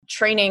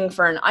training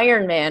for an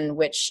Ironman,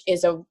 which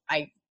is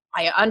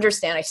I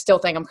understand, I still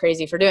think I'm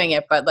crazy for doing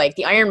it, but like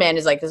the Ironman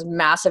is like this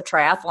massive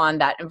triathlon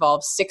that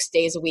involves 6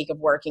 days a week of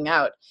working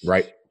out.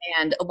 Right.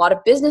 And a lot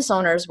of business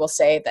owners will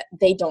say that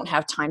they don't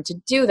have time to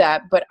do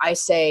that. But I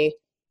say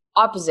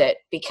opposite,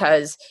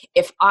 because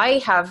if I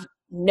have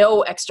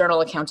no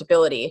external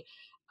accountability,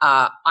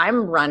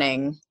 I'm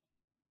running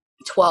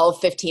 12,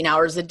 15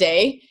 hours a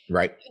day.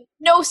 Right.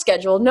 No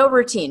schedule, no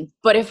routine.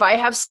 But if I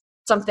have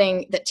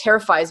something that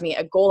terrifies me,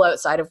 a goal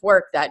outside of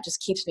work that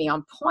just keeps me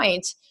on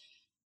point,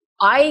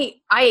 I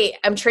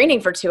am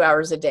training for 2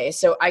 hours a day.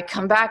 So I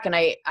come back and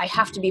I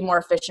have to be more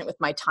efficient with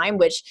my time,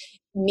 which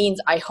means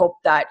I hope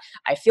that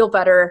I feel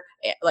better.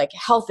 Like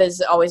health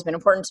has always been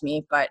important to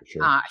me, but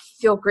Sure. I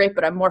feel great,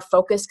 but I'm more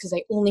focused because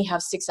I only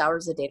have 6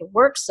 hours a day to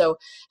work. So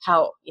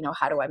how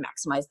do I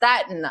maximize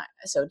that? And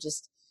so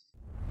just.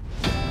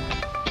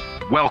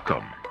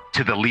 Welcome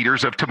to the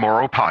Leaders of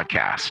Tomorrow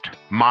podcast.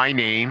 My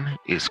name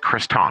is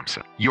Chris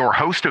Thompson, your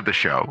host of the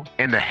show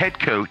and the head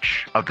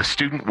coach of the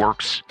Student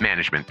Works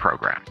Management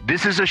Program.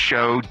 This is a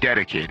show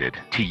dedicated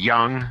to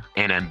young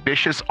and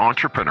ambitious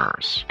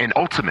entrepreneurs and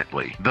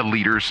ultimately the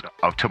leaders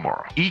of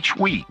tomorrow. Each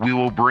week, we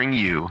will bring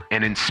you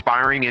an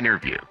inspiring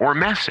interview or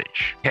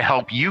message to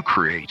help you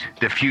create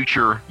the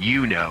future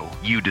you know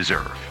you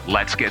deserve.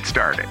 Let's get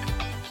started.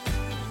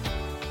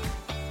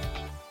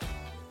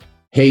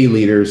 Hey,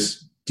 leaders.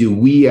 Do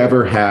we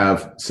ever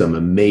have some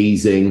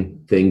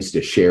amazing things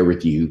to share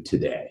with you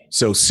today?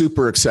 So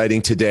super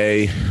exciting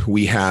today.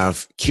 We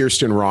have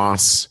Kirsten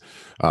Ross,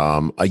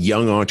 a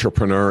young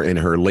entrepreneur in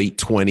her late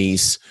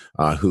 20s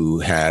who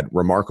had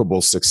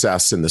remarkable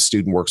success in the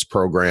Student Works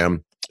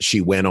program.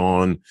 She went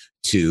on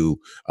to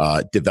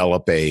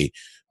develop a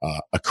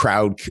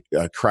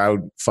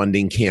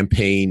crowdfunding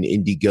campaign,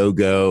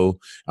 Indiegogo,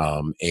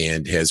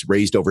 and has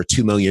raised over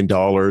 $2 million.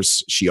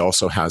 She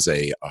also has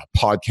a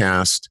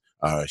podcast.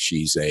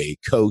 She's a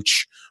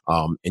coach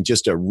and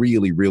just a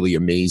really, really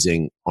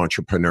amazing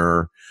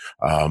entrepreneur.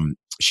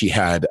 She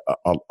had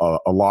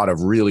a lot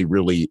of really,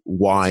 really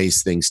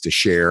wise things to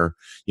share.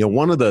 You know,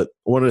 one of the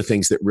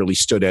things that really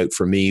stood out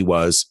for me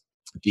was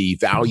the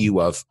value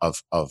of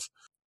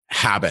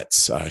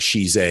habits.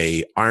 She's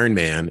a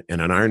Ironman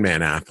and an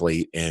Ironman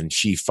athlete, and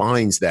she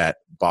finds that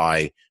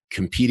by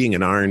competing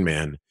in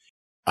Ironman,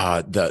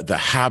 the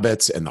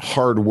habits and the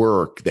hard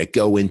work that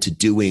go into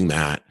doing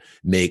that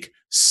make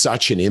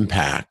such an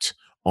impact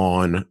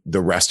on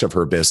the rest of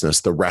her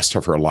business, the rest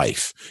of her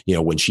life. You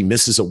know, when she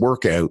misses a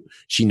workout,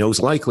 she knows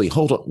likely,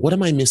 hold on, what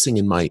am I missing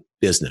in my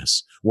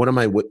business? What am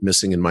I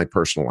missing in my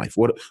personal life?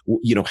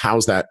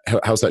 How's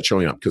that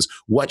showing up? Because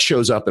what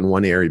shows up in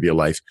one area of your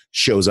life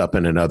shows up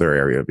in another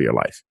area of your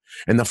life.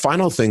 And the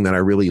final thing that I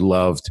really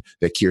loved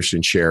that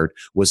Kirsten shared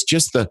was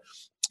just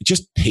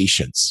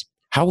patience.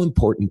 How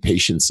important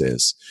patience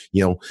is.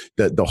 You know,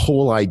 the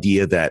whole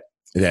idea that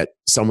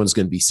someone's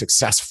going to be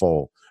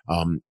successful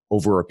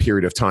over a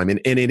period of time. And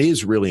it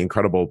is really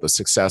incredible, the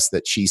success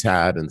that she's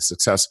had and the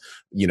success,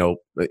 a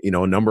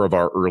number of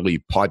our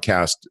early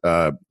podcast,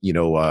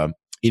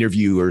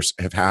 interviewers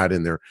have had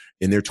in their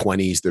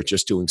 20s. They're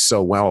just doing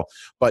so well.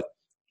 But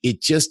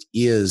it just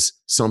is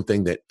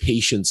something that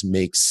patience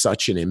makes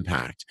such an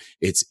impact.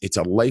 It's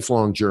a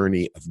lifelong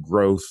journey of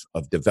growth,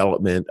 of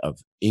development, of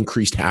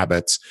increased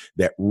habits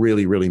that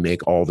really, really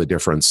make all the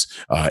difference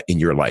in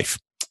your life.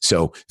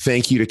 So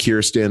thank you to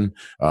Kirsten,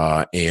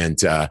 and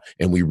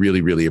we really,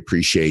 really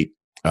appreciate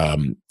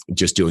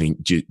just doing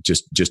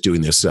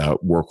this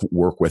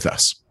work with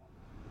us.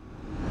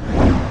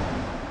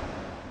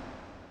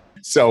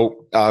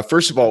 So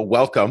first of all,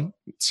 welcome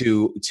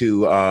to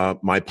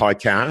my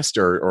podcast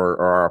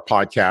or our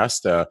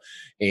podcast,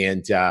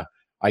 and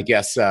I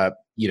guess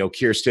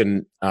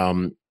Kirsten.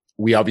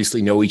 We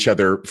obviously know each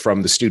other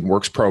from the Student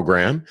Works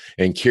program,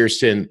 and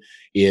Kirsten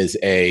is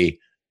a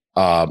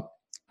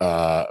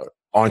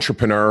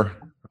entrepreneur,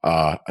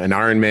 an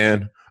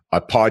Ironman, a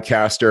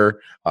podcaster,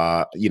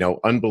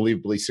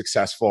 unbelievably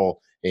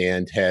successful,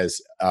 and has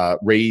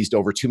raised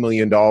over $2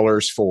 million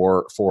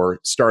for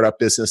startup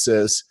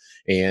businesses,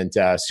 and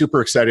super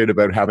excited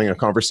about having a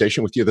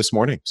conversation with you this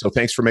morning. So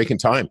thanks for making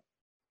time.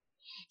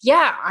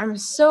 Yeah, I'm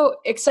so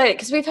excited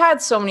because we've had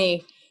so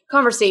many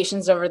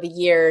conversations over the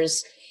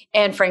years.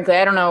 And frankly,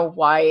 I don't know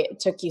why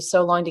it took you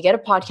so long to get a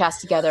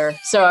podcast together.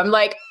 So I'm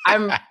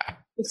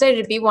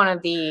excited to be one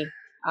of the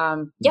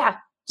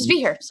just be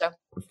here. So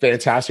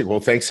fantastic. Well,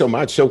 thanks so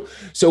much. So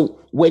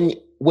when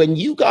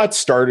you got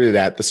started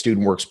at the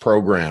Student Works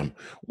program,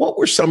 what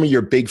were some of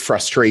your big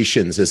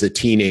frustrations as a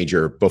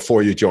teenager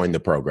before you joined the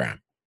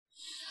program?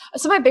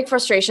 Some of my big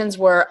frustrations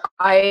were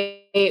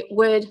I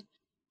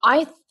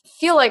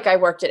feel like I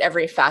worked at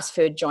every fast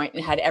food joint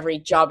and had every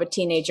job a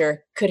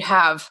teenager could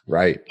have.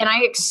 Right. And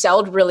I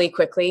excelled really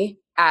quickly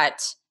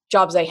at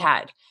jobs I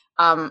had.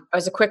 I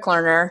was a quick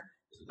learner,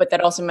 but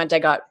that also meant I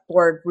got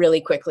bored really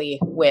quickly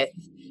with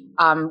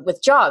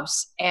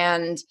jobs.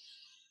 And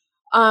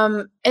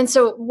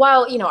so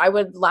while, I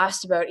would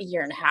last about a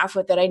year and a half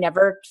with it, I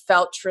never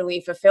felt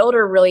truly fulfilled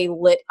or really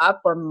lit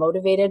up or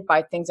motivated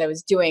by things I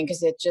was doing.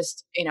 Cause it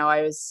just,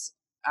 I was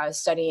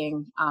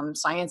studying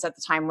science at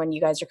the time when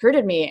you guys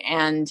recruited me.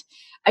 And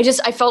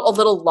I felt a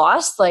little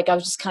lost. Like I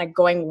was just kind of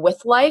going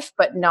with life,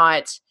 but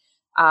not,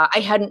 I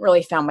hadn't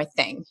really found my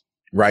thing.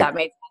 Right. That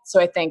made sense. So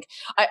I think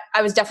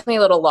I was definitely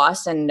a little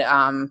lost, and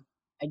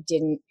I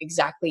didn't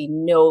exactly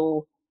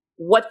know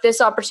what this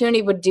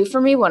opportunity would do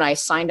for me when I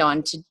signed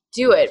on to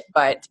do it,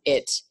 but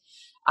it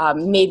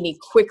made me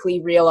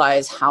quickly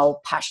realize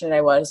how passionate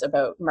I was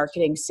about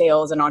marketing,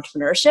 sales, and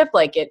entrepreneurship.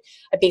 Like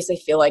I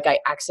basically feel like I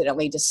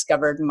accidentally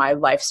discovered my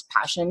life's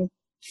passion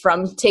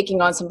from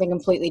taking on something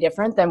completely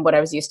different than what I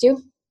was used to.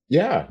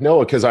 Yeah, no,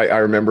 because I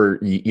remember,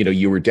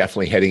 you were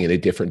definitely heading in a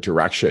different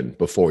direction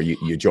before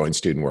you joined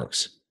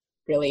StudentWorks.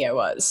 Really, I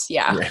was.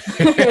 Yeah.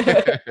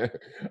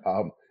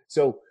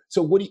 So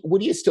what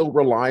do you still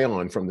rely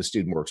on from the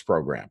StudentWorks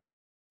program?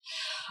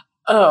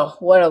 Oh,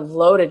 what a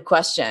loaded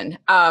question.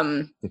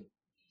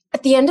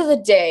 At the end of the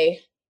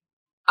day,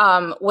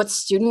 what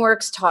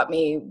StudentWorks taught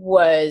me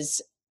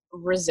was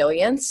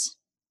resilience.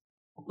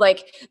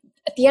 Like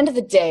at the end of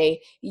the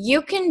day,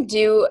 you can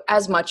do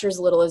as much or as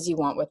little as you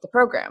want with the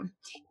program.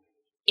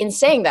 In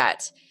saying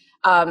that,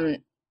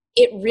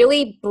 it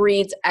really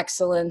breeds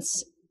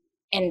excellence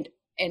and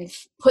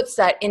puts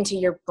that into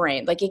your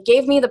brain. Like it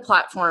gave me the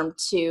platform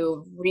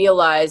to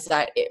realize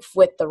that if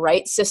with the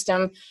right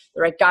system,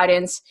 the right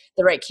guidance,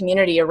 the right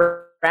community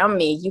around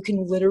me, you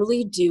can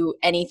literally do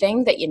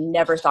anything that you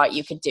never thought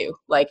you could do.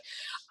 Like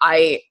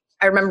I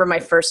remember my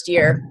first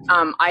year,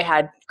 I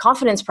had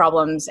confidence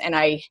problems, and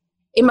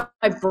in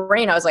my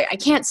brain, I was like, I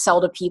can't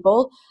sell to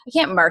people. I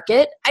can't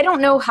market. I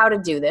don't know how to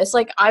do this.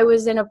 Like I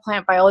was in a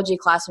plant biology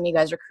class when you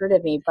guys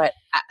recruited me, but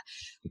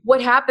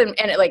what happened,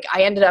 and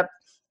I ended up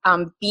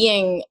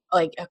being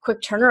like a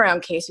quick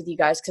turnaround case with you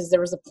guys, because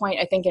there was a point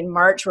I think in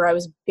March where I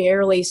was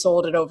barely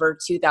sold at over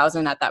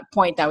 2,000 at that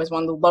point. I was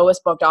one of the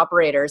lowest booked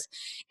operators.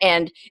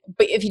 But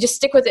if you just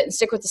stick with it and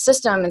stick with the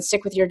system and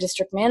stick with your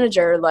district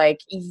manager, like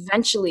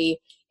eventually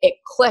it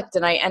clicked,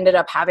 and I ended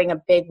up having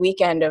a big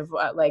weekend of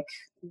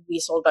we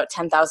sold about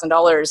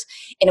 $10,000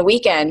 in a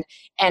weekend.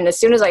 And as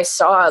soon as I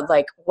saw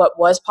like what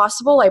was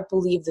possible, I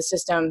believed the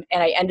system,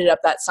 and I ended up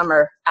that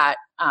summer at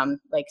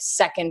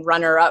second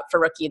runner up for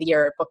rookie of the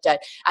year, booked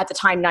at the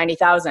time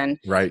 90,000.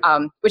 Right.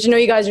 Which I know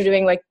you guys are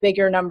doing like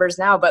bigger numbers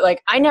now, but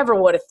like I never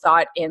would have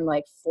thought in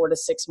like 4 to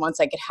 6 months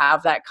I could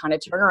have that kind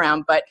of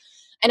turnaround.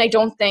 And I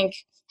don't think,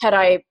 had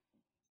I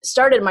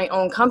started my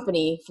own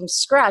company from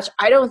scratch,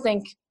 I don't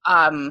think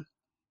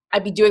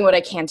I'd be doing what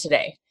I can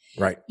today.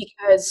 Right.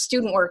 Because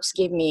StudentWorks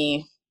gave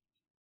me,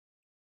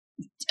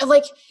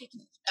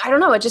 I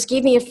don't know, it just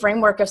gave me a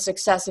framework of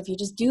success. If you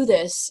just do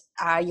this,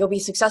 you'll be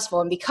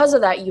successful. And because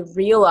of that, you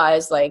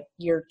realize like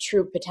your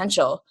true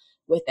potential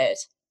with it.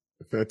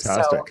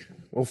 Fantastic.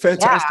 Well,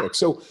 fantastic.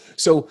 Yeah.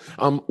 So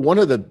one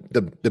of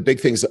the big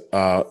things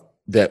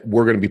that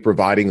we're going to be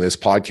providing this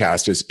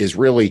podcast is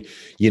really,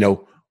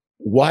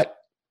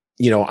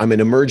 I'm an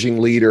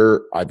emerging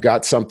leader. I've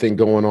got something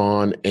going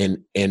on,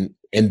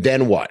 and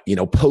then what?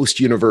 Post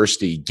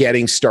university,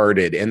 getting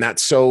started, and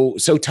that's so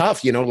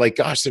tough.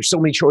 Gosh, there's so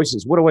many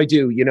choices. What do I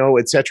do?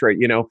 Et cetera.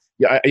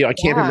 I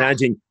can't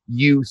imagine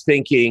you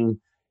thinking,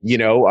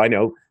 I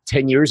know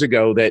 10 years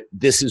ago that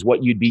this is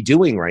what you'd be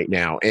doing right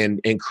now, and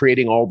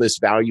creating all this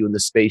value in the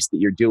space that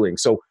you're doing.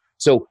 So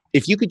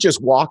if you could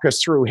just walk us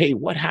through, hey,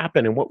 what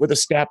happened and what were the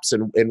steps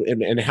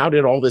and how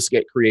did all this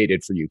get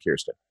created for you,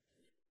 Kirsten?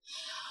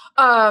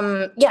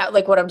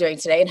 Like what I'm doing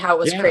today and how it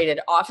was created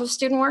off of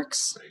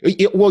StudentWorks.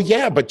 Well,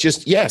 yeah, but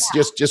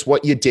just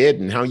what you did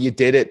and how you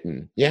did it.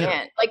 And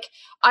Man, like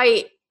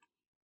I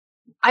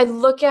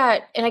look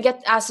at, and I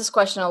get asked this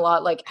question a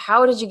lot, like,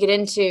 how did you get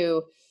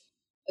into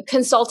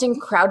consulting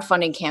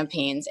crowdfunding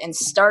campaigns and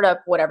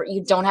startup, whatever?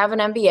 You don't have an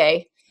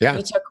MBA. Yeah.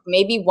 You took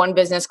maybe one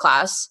business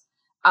class.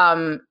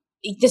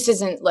 This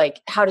isn't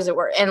like, how does it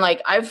work? And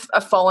like, I've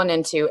fallen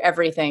into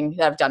everything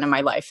that I've done in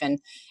my life, and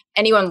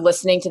anyone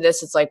listening to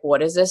this, it's like,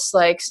 what is this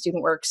like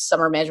StudentWorks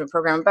summer management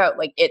program about?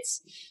 Like,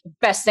 it's the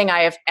best thing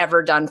I have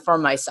ever done for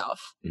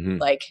myself. Mm-hmm.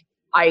 Like,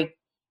 I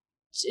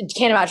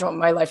can't imagine what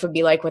my life would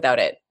be like without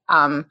it.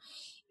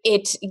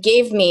 It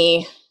gave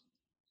me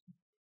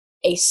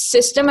a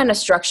system and a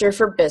structure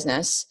for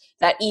business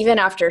that even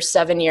after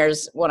 7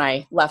 years, when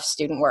I left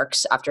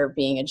StudentWorks after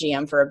being a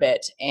GM for a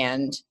bit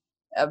and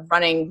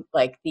running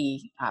like the,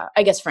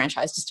 I guess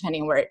franchise, just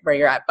depending on where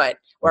you're at,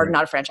 or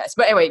not a franchise.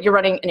 But anyway, you're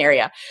running an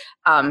area.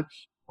 When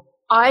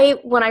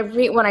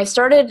I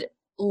started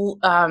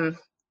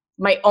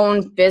my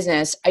own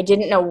business, I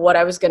didn't know what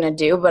I was going to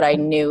do, but I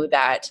knew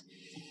that,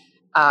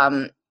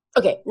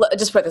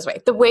 just put it this way.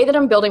 The way that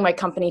I'm building my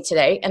company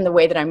today and the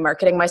way that I'm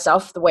marketing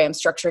myself, the way I'm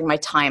structuring my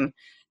time,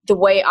 the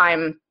way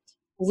I'm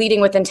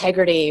leading with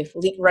integrity,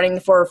 running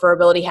the 4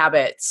 referability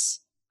habits,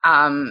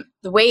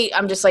 the way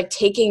I'm just like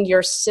taking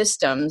your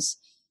systems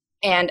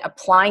and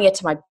applying it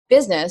to my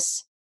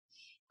business,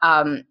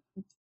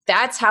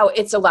 that's how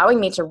it's allowing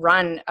me to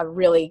run a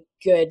really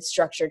good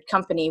structured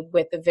company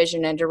with a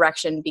vision and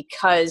direction,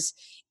 because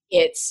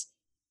it's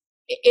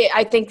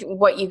I think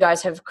what you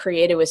guys have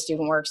created with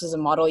StudentWorks is a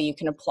model you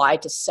can apply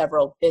to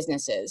several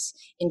businesses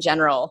in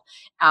general,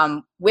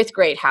 with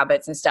great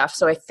habits and stuff.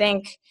 So I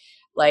think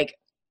like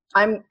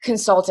I'm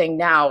consulting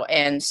now,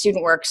 and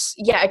StudentWorks,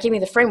 yeah, it gave me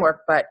the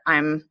framework, but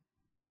I'm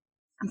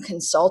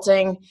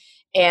consulting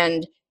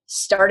and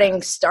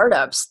starting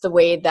startups the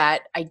way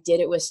that I did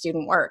it with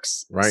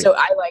StudentWorks. Right. So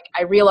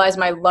I realized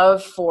my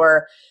love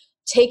for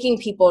taking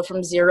people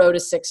from 0 to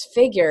 6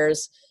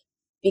 figures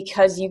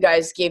because you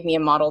guys gave me a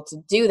model to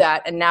do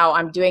that. And now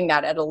I'm doing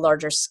that at a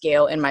larger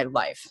scale in my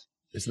life.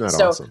 Isn't that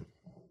so awesome?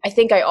 I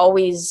think I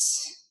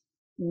always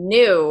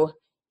knew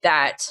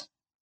that,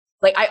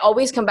 like, I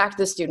always come back to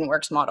the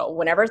StudentWorks model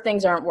whenever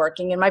things aren't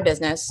working in my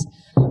business,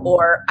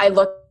 or I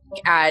look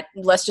at,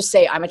 let's just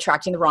say I'm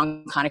attracting the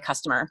wrong kind of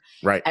customer.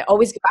 Right. I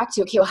always go back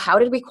to, okay, well, how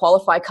did we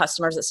qualify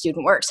customers at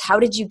StudentWorks? How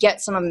did you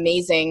get some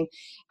amazing,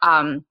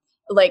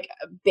 like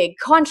big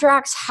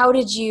contracts? How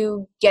did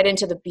you get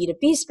into the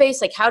B2B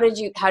space? Like, how did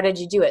you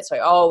do it? So I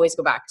always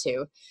go back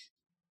to,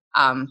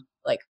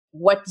 like,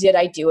 what did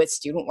I do at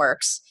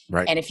StudentWorks?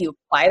 Right. And if you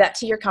apply that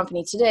to your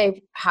company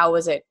today, how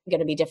is it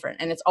going to be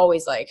different? And it's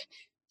always like,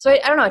 so I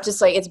don't know. It's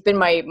just like, it's been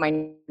my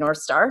North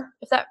Star,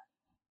 if that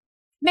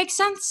makes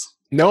sense.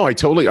 No, I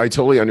totally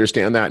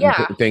understand that.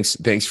 Yeah. And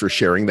thanks for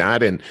sharing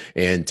that. And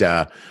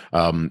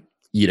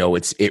you know,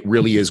 it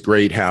really is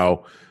great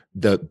how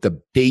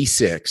the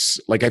basics,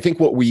 like I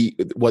think what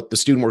the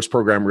StudentWorks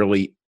program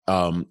really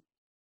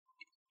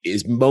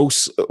is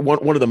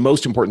one of the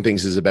most important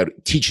things is about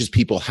teaches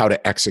people how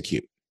to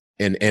execute.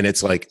 And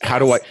it's like, how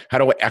do I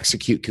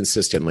execute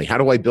consistently? How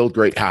do I build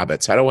great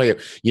habits? How do I,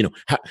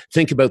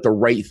 think about the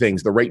right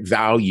things, the right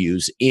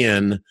values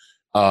in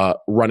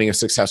running a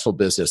successful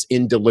business,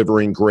 in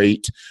delivering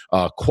great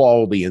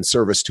quality and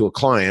service to a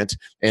client.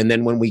 And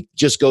then when we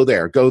just go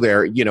there,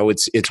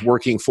 it's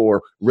working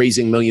for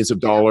raising millions of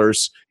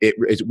dollars.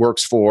 It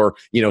works for,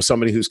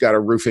 somebody who's got a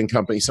roofing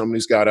company, someone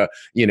who's got a,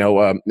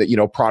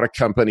 product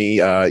company,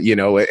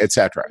 et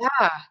cetera.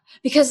 Yeah.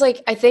 Because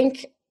like, I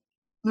think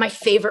my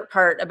favorite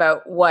part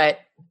about what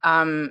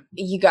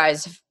you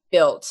guys have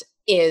built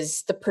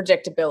is the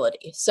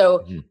predictability.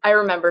 So I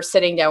remember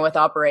sitting down with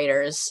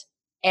operators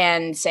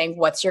and saying,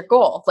 what's your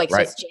goal? Like,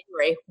 right. So it's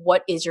January.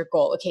 What is your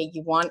goal? Okay.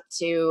 You want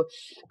to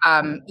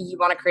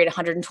create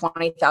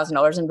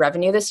 $120,000 in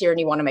revenue this year and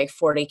you want to make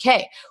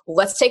 40K. Well,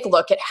 let's take a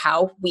look at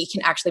how we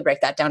can actually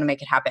break that down and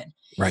make it happen.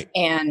 Right.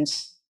 And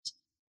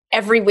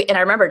every week, and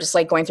I remember just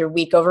like going through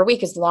week over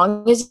week, as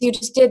long as you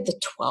just did the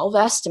 12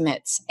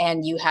 estimates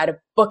and you had a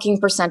booking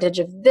percentage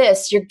of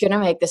this, you're going to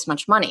make this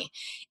much money.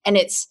 And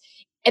if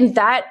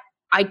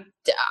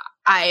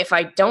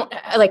I don't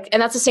like,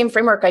 and that's the same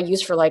framework I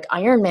use for like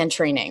Ironman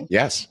training.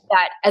 Yes.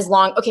 That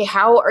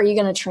how are you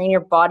going to train your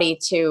body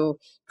to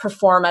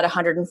perform at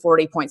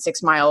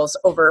 140.6 miles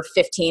over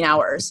 15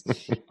 hours?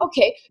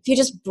 Okay. If you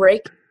just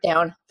break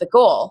down the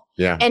goal.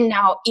 Yeah. And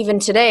now even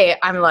today,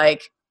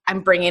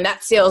 I'm bringing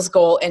that sales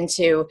goal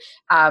into,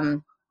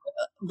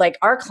 like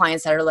our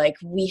clients that are like,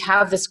 we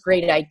have this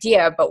great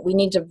idea, but we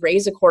need to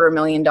raise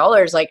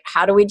 $250,000. Like,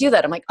 how do we do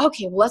that? I'm like,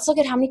 okay, well, let's look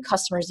at how many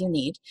customers you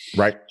need.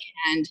 Right.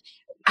 And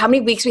how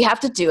many weeks we have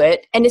to do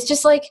it. And it's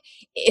just like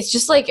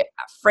a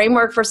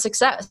framework for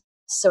success.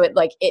 So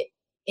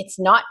it's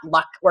not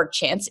luck or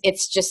chance.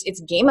 It's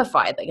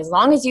gamified. Like, as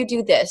long as you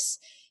do this,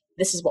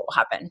 this is what will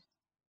happen.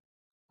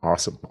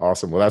 Awesome.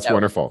 Well, that's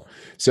wonderful.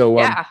 So,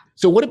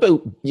 so what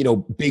about,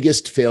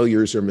 biggest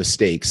failures or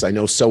mistakes? I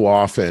know so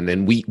often,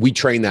 and we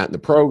train that in the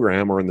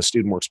program or in the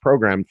StudentWorks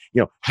program,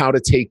 how to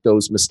take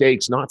those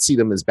mistakes, not see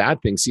them as bad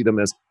things, see them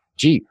as,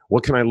 gee,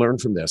 what can I learn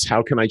from this?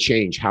 How can I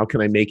change? How can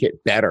I make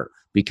it better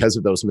because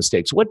of those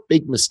mistakes? What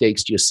big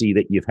mistakes do you see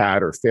that you've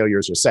had, or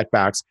failures or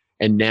setbacks,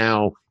 and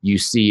now you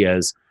see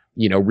as,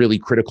 really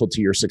critical to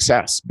your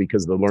success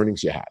because of the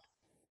learnings you had?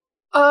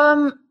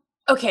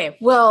 Okay.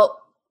 Well,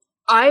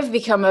 I've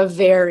become a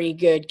very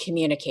good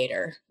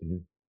communicator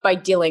by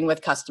dealing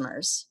with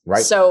customers.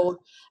 Right. So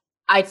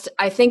I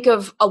think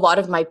of a lot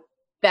of my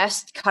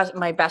best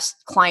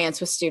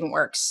clients with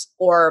StudentWorks,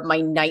 or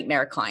my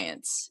nightmare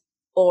clients,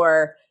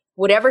 or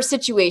whatever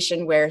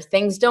situation where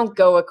things don't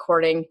go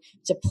according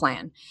to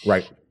plan.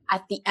 Right.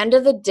 At the end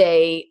of the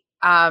day,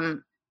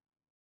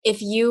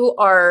 if you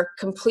are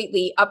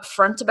completely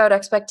upfront about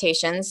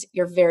expectations,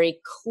 you're very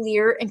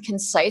clear and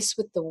concise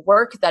with the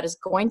work that is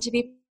going to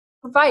be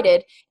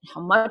provided,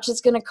 how much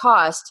it's going to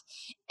cost,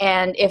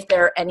 and if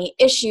there are any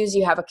issues,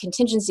 you have a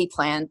contingency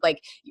plan.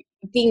 Like,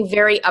 being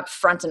very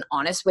upfront and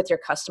honest with your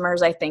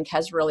customers, I think,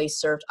 has really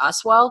served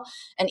us well.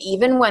 And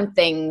even when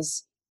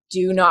things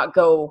do not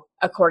go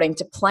according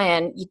to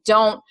plan, you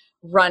don't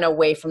run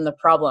away from the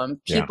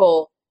problem.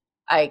 People,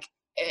 like,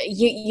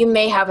 you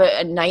may have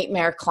a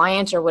nightmare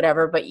client or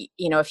whatever, but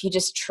if you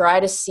just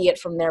try to see it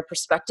from their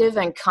perspective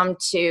and come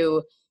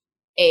to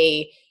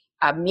a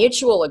a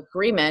mutual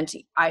agreement,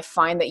 I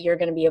find that you're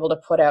going to be able to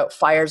put out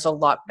fires a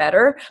lot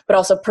better, but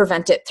also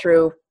prevent it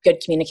through good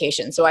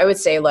communication. So I would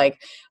say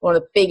like one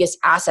of the biggest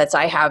assets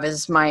I have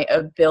is my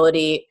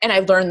ability, and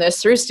I've learned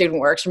this through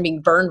StudentWorks from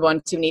being burned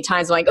one too many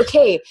times. I'm like,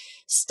 okay,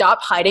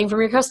 stop hiding from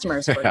your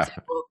customers, for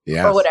example,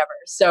 Yes. or whatever.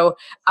 So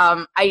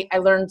I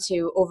learned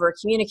to over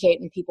communicate,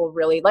 and people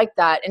really like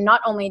that. And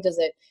not only does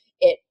it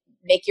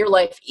make your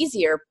life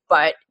easier,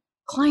 but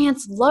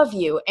clients love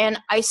you.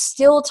 And I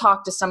still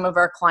talk to some of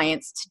our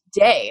clients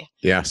today.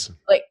 Yes.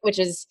 Like, which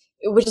is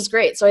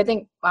great. So I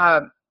think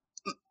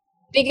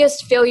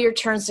biggest failure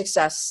turns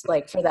success,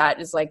 like for that,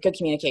 is like good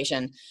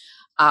communication.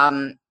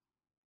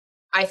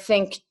 I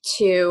think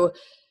too,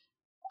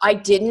 I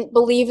didn't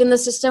believe in the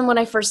system when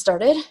I first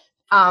started.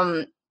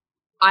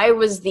 I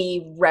was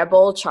the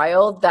rebel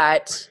child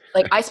that,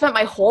 like, I spent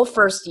my whole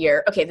first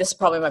year, okay, this is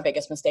probably my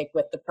biggest mistake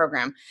with the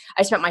program.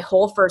 I spent my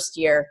whole first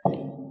year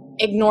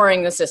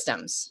ignoring the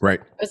systems.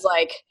 Right. I was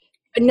like,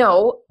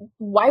 no,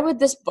 why would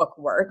this book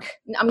work?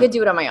 I'm going to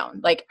do it on my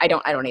own. Like, I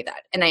don't need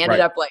that. And I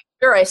ended up like,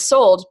 sure, I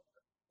sold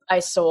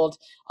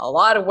a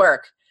lot of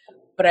work,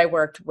 but I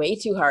worked way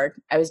too hard.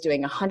 I was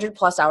doing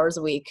 100+ hours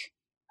a week.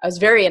 I was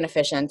very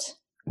inefficient.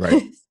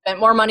 Right.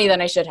 Spent more money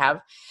than I should have.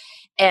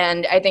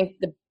 And I think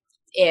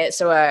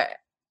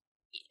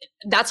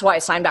that's why I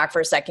signed back for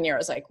a second year. I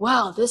was like,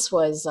 wow, this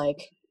was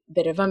like a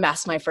bit of a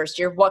mess my first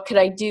year. What could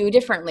I do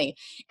differently?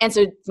 And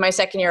so my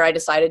second year, I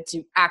decided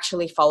to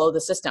actually follow the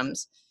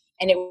systems.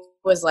 And it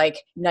was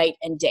like night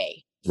and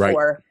day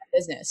for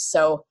business.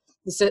 So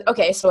so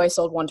I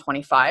sold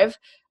 125.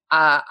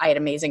 I had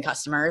amazing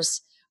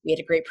customers. We had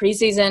a great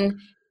preseason.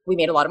 We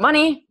made a lot of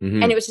money.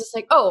 Mm-hmm. And it was just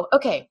like, oh,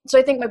 okay. So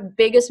I think my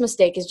biggest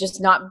mistake is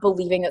just not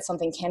believing that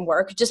something can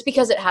work just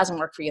because it hasn't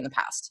worked for you in the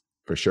past.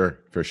 For sure.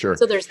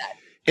 So there's that.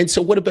 And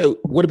so what about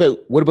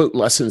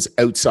lessons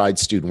outside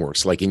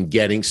StudentWorks, like in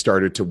getting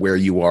started to where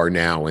you are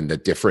now, and the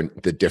different,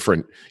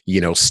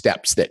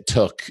 steps that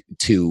took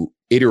to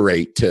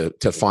iterate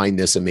to find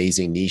this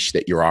amazing niche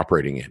that you're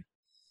operating in,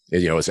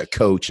 as a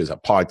coach, as a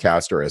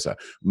podcaster, as a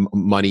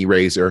money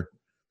raiser?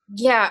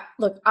 Yeah,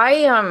 look,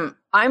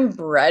 I'm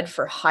bred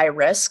for high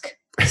risk.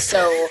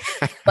 So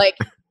like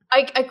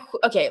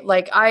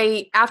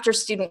after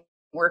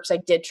StudentWorks, I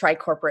did try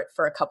corporate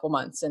for a couple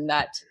months, and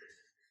that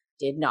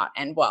did not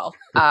end well.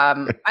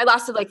 I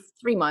lasted like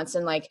 3 months,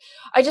 and like,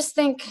 I just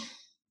think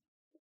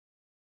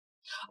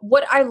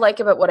what I like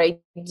about what I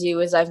do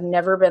is I've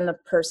never been the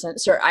person,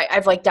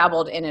 I've like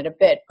dabbled in it a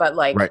bit, but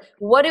like,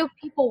 what do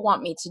people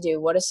want me to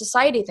do? What does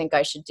society think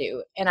I should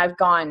do? And I've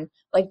gone,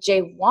 like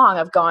Jay Wong,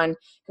 I've gone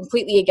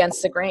completely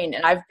against the grain.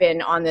 And I've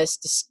been on this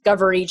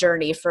discovery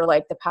journey for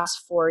like the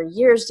past 4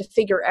 years to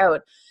figure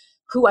out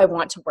who I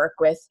want to work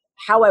with,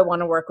 how I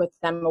want to work with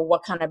them, or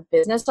what kind of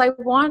business I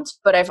want.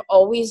 But I've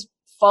always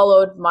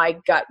followed my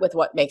gut with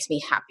what makes me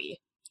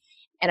happy.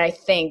 And I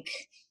think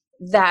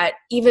that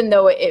even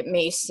though it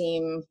may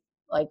seem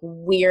like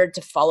weird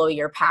to follow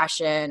your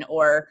passion,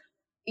 or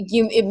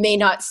you may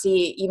not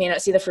see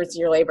the fruits of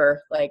your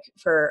labor like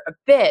for a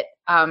bit,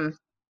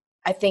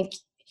 I think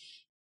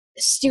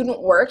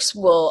StudentWorks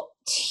will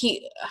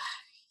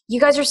you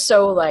guys are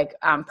so like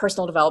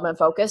personal development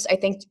focused. I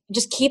think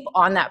just keep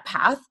on that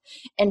path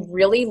and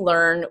really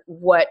learn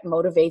what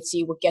motivates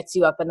you, what gets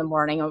you up in the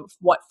morning, and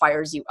what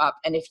fires you up.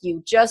 And if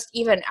you just,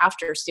 even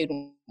after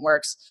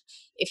StudentWorks,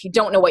 if you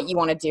don't know what you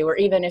want to do, or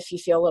even if you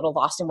feel a little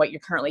lost in what you're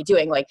currently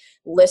doing, like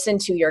listen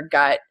to your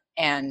gut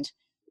and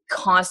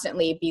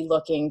constantly be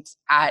looking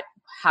at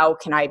how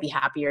can I be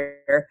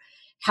happier?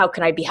 How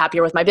can I be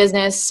happier with my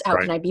business? How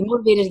can I be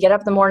motivated to get up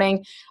in the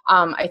morning?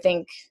 I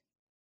think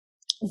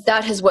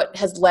that is what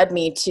has led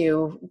me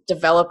to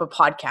develop a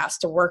podcast,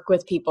 to work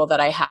with people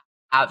that I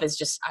have is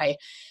just,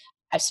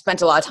 I've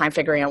spent a lot of time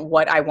figuring out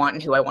what I want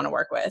and who I want to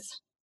work with.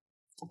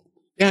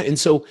 Yeah. And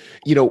so,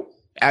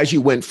 as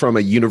you went from a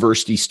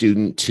university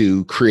student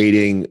to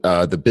creating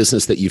the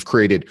business that you've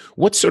created,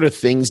 what sort of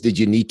things did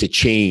you need to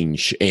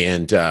change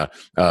and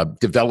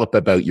develop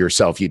about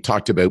yourself? You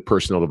talked about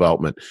personal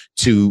development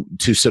to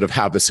sort of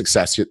have the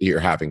success that you're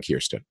having,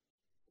 Kirsten.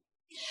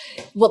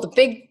 Well, the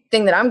big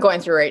thing that I'm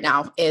going through right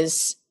now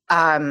is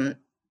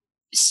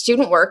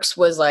StudentWorks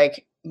was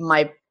like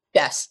my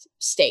best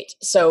state.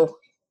 So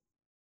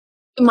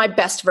my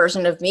best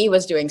version of me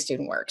was doing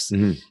StudentWorks.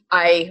 Mm-hmm.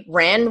 I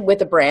ran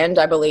with a brand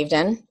I believed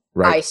in.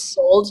 Right. I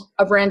sold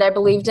a brand I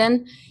believed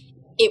in.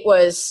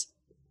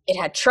 It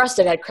had trust,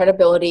 it had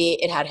credibility,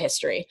 it had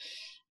history.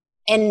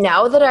 And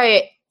now that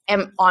I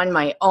am on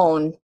my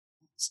own,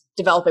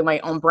 developing my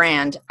own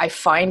brand, I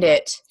find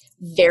it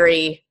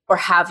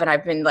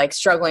I've been like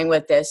struggling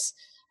with this.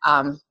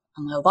 I'm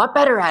a lot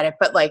better at it,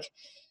 but like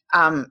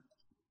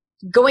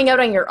going out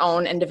on your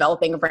own and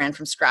developing a brand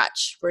from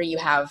scratch where you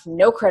have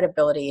no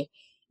credibility,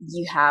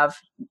 you have,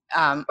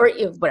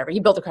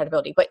 you build the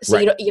credibility, but so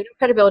you have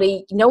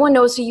credibility, no one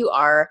knows who you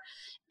are,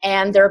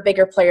 and there are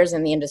bigger players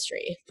in the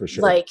industry. For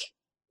sure. Like,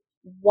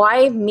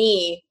 why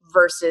me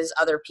versus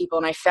other people?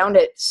 And I found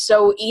it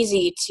so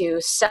easy to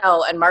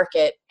sell and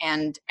market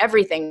and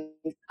everything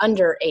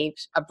under a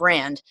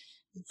brand.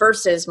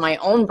 versus my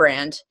own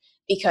brand,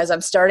 because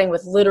I'm starting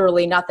with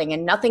literally nothing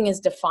and nothing is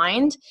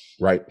defined.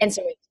 Right. And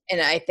so,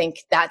 and I think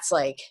that's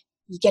like,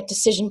 you get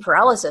decision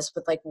paralysis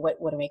with like, what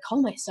do I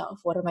call myself?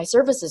 What are my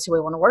services? Who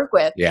I want to work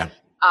with? Yeah.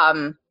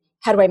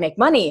 How do I make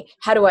money?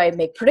 How do I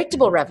make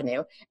predictable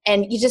revenue?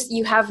 And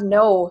you have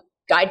no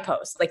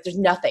guideposts. Like there's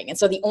nothing. And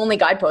so the only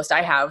guidepost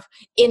I have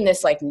in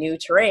this like new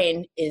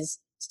terrain is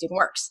Student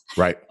Works.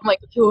 Right. I'm like,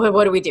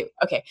 what do we do?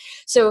 Okay.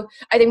 So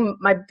I think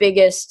my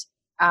biggest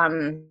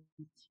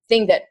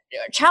thing that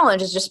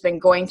challenge has just been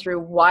going through,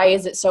 why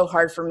is it so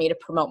hard for me to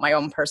promote my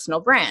own personal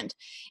brand?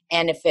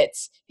 And if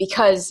it's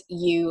because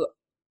you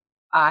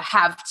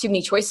have too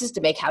many choices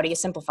to make, how do you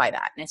simplify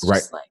that? And it's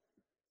just like,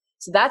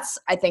 so that's,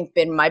 I think,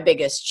 been my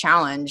biggest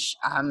challenge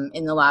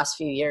in the last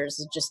few years,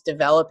 is just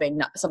developing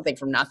something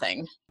from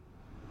nothing.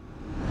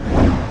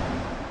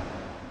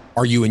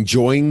 Are you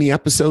enjoying the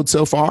episode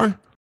so far?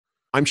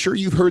 I'm sure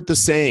you've heard the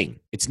saying,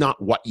 it's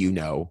not what you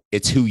know,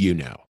 it's who you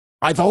know.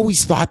 I've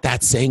always thought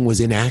that saying was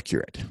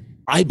inaccurate.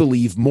 I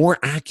believe more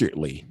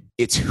accurately,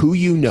 it's who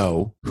you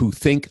know who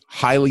think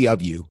highly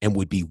of you and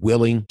would be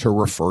willing to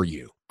refer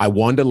you. I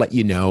wanted to let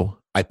you know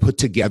I put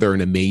together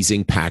an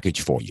amazing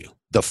package for you.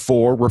 The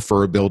 4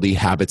 Referability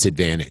Habits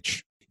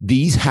Advantage.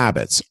 These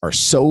habits are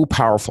so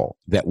powerful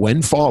that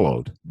when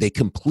followed, they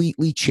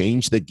completely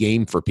change the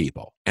game for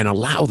people and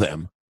allow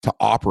them to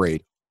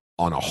operate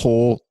on a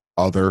whole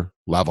other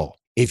level.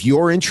 If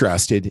you're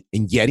interested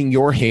in getting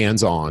your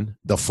hands on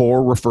the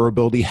 4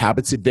 Referability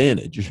Habits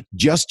Advantage,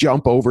 just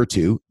jump over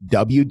to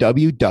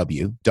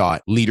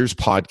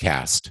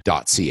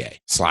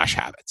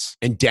www.leaderspodcast.ca/habits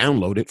and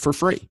download it for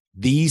free.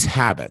 These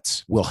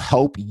habits will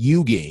help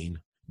you gain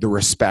the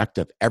respect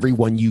of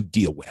everyone you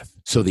deal with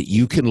so that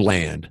you can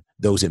land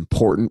those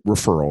important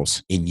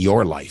referrals in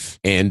your life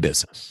and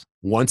business.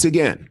 Once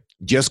again,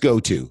 just go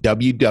to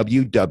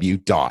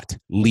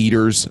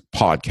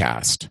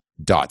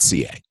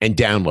www.leaderspodcast.ca and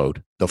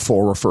download the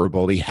 4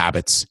 Referability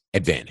Habits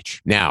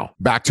Advantage. Now,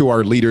 back to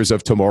our Leaders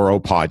of Tomorrow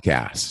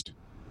podcast.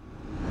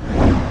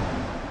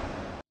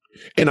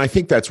 And I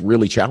think that's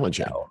really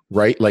challenging,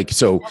 right? Like,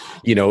 so,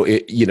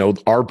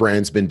 our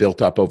brand's been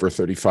built up over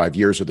 35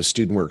 years, or the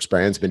Student Works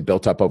brand's been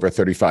built up over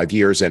 35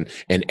 years. And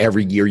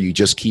every year you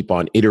just keep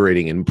on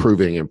iterating and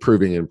improving.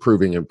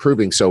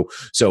 So,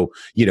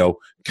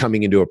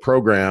 coming into a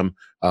program,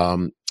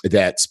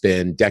 that's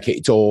been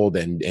decades old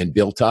and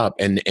built up.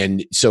 And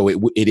so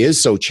it is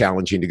so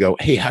challenging to go,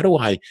 hey, how do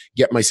I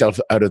get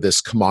myself out of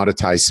this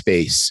commoditized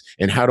space?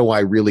 And how do I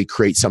really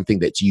create something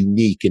that's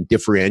unique and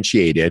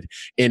differentiated?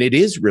 And it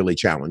is really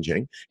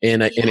challenging.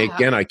 And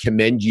again, I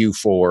commend you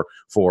for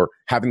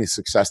having the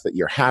success that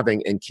you're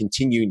having and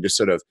continuing to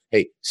sort of,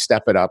 hey,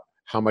 step it up.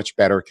 How much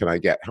better can I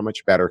get? How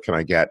much better can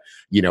I get?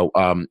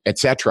 Et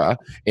cetera.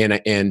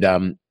 And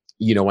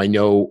I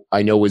know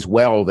as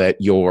well that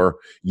you're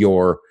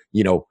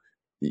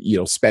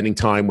spending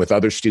time with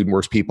other Student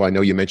Works people. I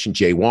know you mentioned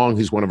Jay Wong,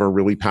 who's one of our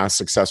really past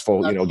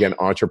successful, again,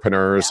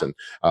 entrepreneurs.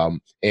 Yeah.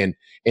 And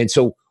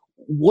so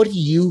what have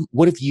you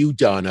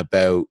done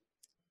about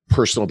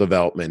personal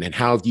development, and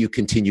how have you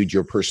continued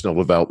your personal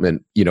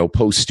development,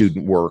 post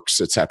Student Works,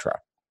 et cetera?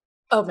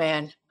 Oh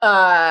man.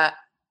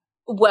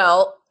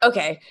 Well,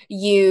 okay.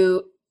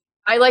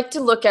 I like to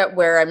look at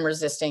where I'm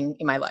resisting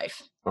in my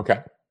life.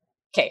 Okay.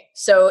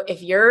 So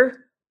if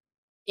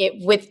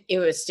it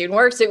was Student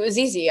Works, it was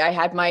easy. I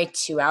had my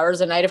 2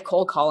 hours a night of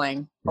cold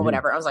calling or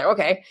whatever. I was like,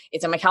 okay,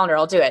 it's in my calendar,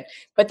 I'll do it.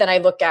 But then I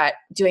look at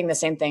doing the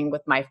same thing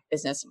with my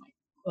business. I'm like,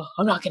 oh,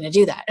 I'm not going to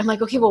do that. I'm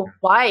like, okay, well,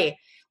 why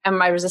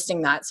am I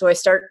resisting that? So I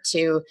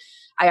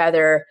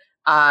either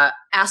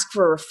ask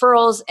for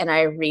referrals and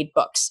I read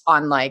books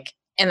on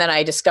and then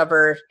I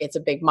discover it's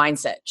a big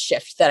mindset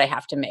shift that I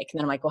have to make. And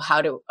then I'm like, well, how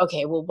am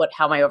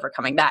I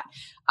overcoming that?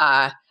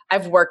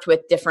 I've worked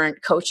with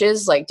different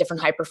coaches, like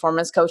different high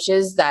performance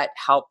coaches that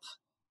help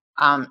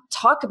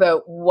talk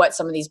about what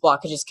some of these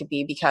blockages could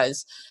be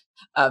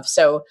I've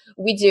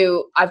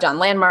done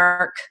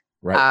Landmark.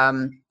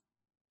 Right.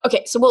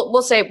 Okay. So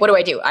we'll say,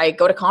 what do? I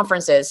go to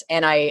conferences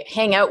and I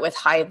hang out with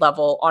high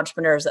level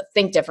entrepreneurs that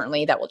think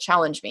differently, that will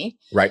challenge me.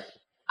 Right.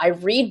 I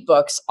read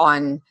books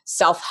on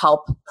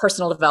self-help,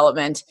 personal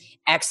development,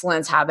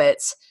 excellence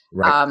habits.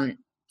 Right.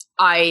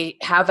 I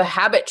have a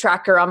habit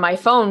tracker on my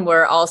phone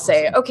where I'll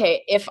say,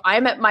 okay, if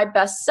I'm at my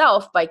best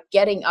self by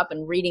getting up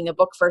and reading a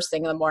book first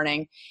thing in the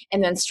morning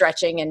and then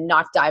stretching and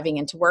not diving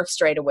into work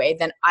straight away,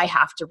 then I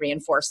have to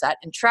reinforce that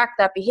and track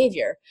that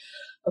behavior.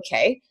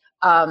 Okay.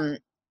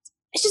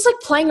 It's just like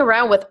playing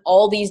around with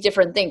all these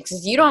different things,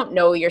 because you don't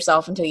know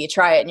yourself until you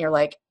try it and you're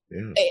like,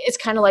 It's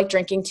kind of like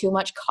drinking too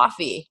much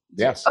coffee.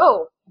 Yes.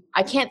 Oh,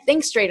 I can't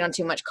think straight on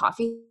too much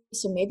coffee,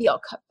 so maybe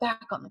I'll cut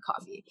back on the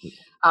coffee.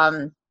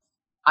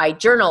 I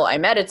journal, I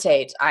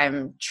meditate,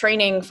 I'm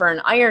training for an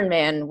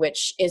Ironman,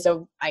 which is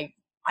I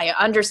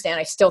understand,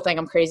 I still think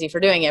I'm crazy for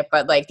doing it,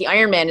 but like the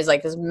Ironman is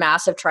like this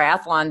massive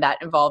triathlon that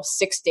involves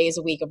 6 days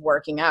a week of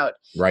working out.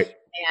 Right.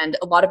 And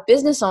a lot of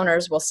business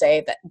owners will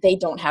say that they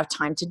don't have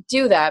time to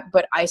do that,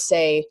 but I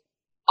say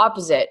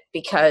opposite,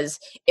 because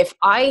if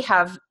I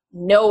have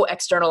no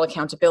external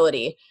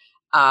accountability,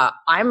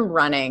 I'm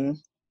running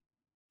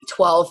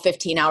 12,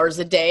 15 hours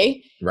a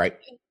day. Right.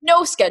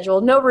 No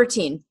schedule, no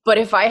routine. But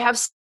if I have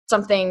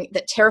something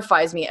that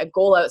terrifies me, a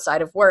goal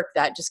outside of work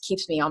that just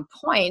keeps me on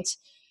point,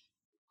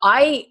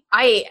 I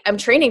am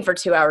training for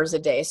 2 hours a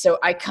day. So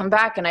I come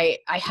back and I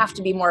have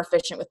to be more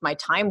efficient with my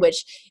time,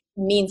 which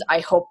means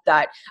I hope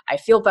that I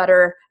feel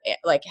better.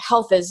 Like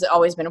health has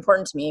always been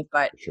important to me,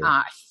 but Sure.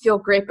 I feel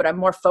great, but I'm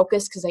more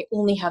focused because I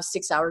only have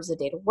 6 hours a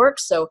day to work.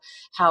 So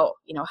how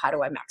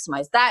do I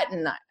maximize that?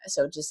 And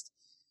so just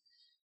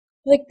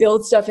like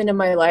build stuff into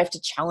my life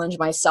to challenge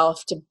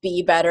myself to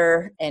be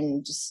better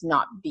and just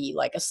not be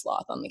like a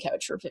sloth on the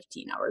couch for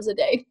 15 hours a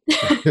day.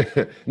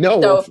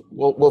 No, So,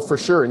 well, for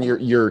sure. And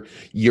your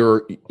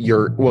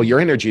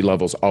energy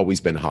level's always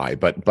been high,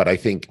 but I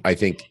think,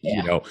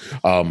 yeah.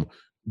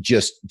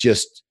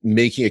 Just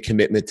making a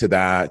commitment to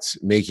that,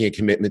 making a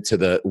commitment to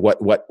the,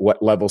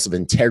 what levels of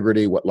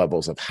integrity, what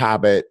levels of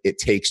habit it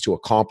takes to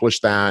accomplish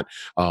that.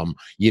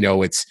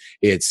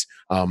 It's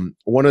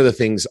one of the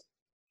things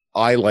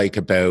I like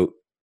about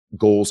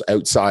goals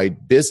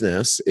outside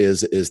business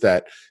is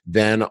that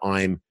then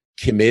I'm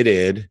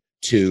committed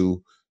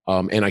to,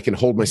 and I can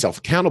hold myself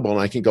accountable, and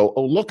I can go,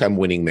 oh, look, I'm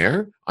winning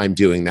there. I'm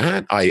doing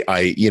that. I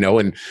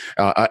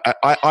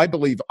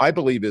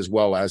believe as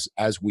well as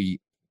we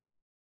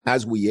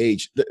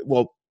age,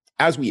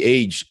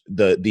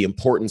 the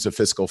importance of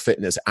physical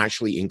fitness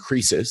actually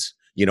increases.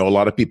 A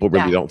lot of people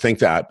really don't think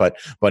that, but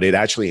it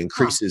actually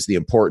increases the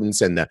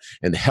importance and the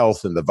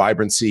health and the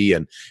vibrancy.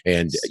 And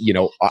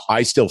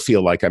I still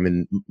feel like I'm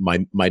in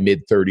my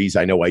mid 30s.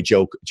 I know I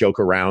joke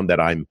around that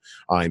I'm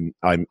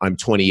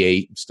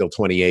 28, still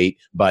 28,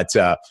 but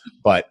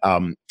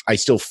I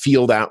still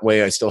feel that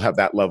way. I still have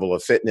that level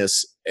of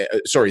fitness.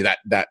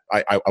 That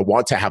I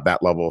want to have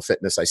that level of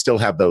fitness. I still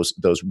have those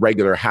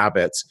regular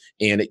habits,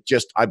 and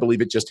I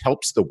believe it just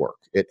helps the work.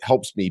 It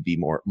helps me be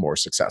more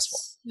successful.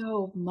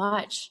 So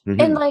much. Mm-hmm.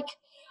 And like,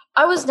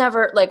 I was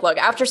never like, look,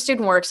 after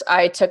Student Works,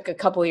 I took a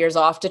couple of years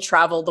off to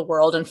travel the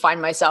world and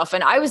find myself.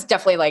 And I was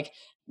definitely like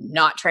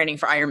not training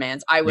for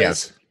Ironmans. I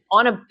was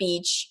on a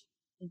beach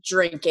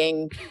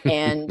drinking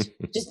and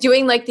just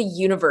doing like the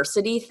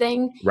university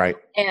thing. Right.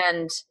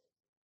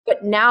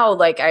 But now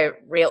like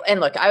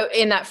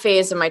in that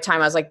phase of my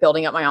time, I was like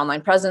building up my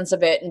online presence a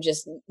bit and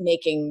just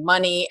making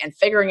money and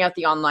figuring out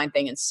the online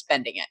thing and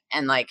spending it.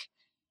 And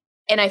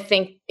I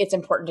think it's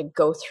important to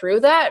go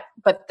through that.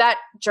 But that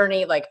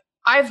journey, like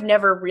I've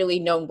never really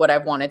known what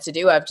I've wanted to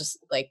do. I've just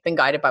like been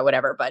guided by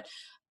whatever. But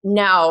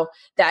now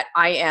that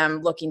I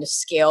am looking to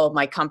scale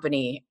my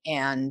company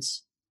and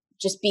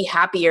just be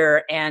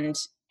happier and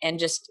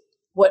just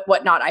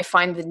whatnot, I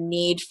find the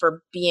need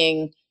for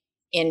being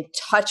in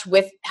touch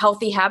with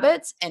healthy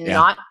habits and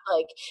not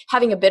like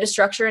having a bit of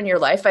structure in your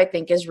life, I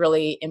think is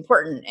really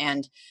important.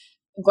 And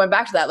going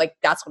back to that, like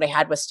that's what I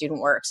had with Student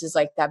Works is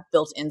like that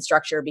built-in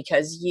structure,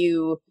 because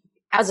you,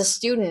 as a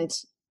student,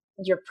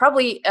 you're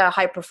probably a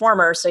high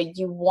performer. So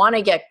you want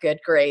to get good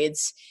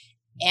grades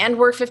and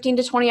work 15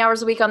 to 20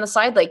 hours a week on the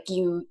side. Like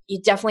you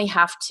definitely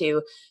have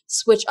to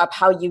switch up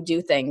how you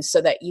do things so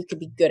that you could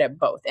be good at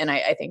both. And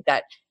I think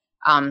that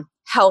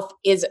health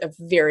is a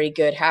very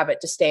good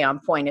habit to stay on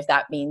point. If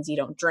that means you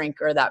don't drink,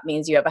 or that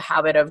means you have a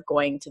habit of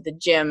going to the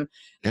gym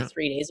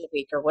 3 days a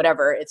week or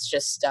whatever, it's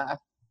just,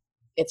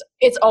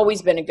 it's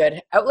always been a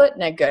good outlet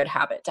and a good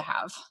habit to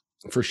have.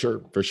 For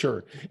sure.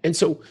 And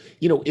so,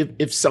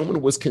 if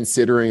someone was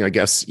considering, I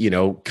guess,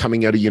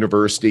 coming out of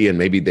university and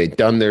maybe they'd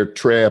done their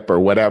trip or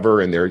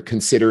whatever, and they're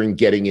considering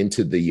getting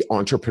into the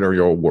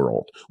entrepreneurial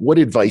world, what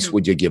advice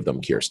would you give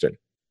them, Kirsten?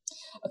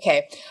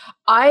 Okay.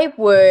 I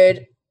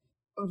would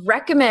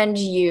recommend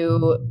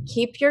you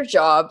keep your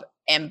job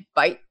and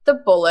bite the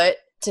bullet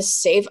to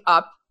save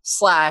up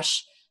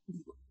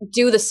 /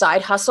 do the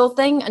side hustle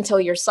thing until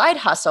your side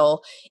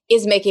hustle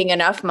is making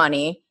enough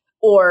money,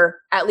 or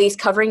at least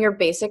covering your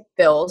basic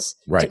bills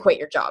to quit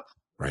your job.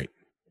 Right.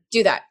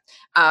 Do that.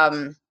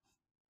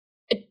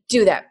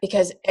 Do that,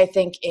 because I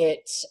think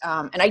it,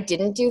 and I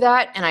didn't do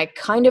that, and I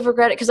kind of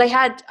regret it because I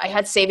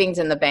had savings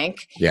in the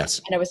bank. Yes.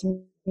 And I was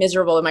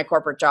miserable in my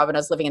corporate job, and I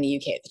was living in the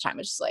UK at the time. I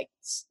was just like,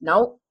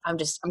 no, I'm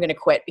going to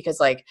quit, because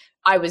like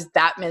I was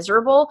that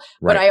miserable,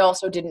 but I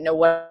also didn't know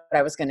what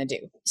I was going to do.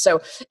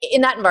 So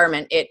in that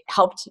environment, it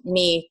helped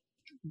me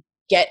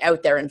get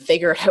out there and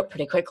figure it out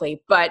pretty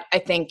quickly. But I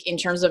think in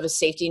terms of a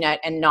safety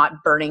net and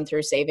not burning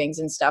through savings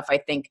and stuff, I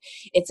think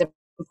it's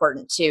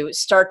important to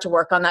start to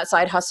work on that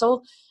side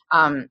hustle.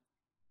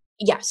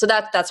 So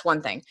that's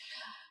one thing.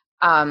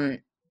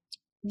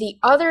 The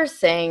other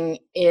thing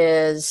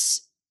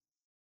is,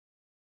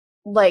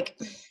 like,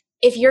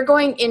 if you're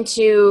going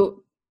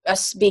into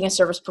being a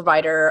service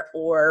provider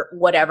or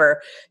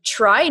whatever,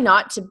 try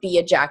not to be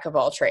a jack of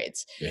all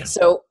trades. Yeah.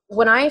 So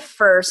when I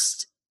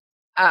first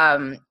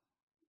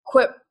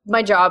quit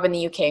my job in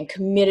the UK and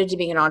committed to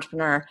being an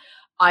entrepreneur,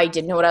 I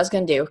didn't know what I was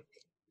going to do.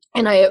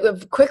 And I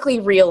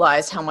quickly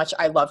realized how much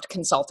I loved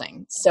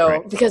consulting.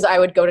 So because I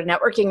would go to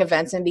networking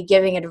events and be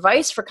giving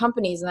advice for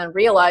companies, and then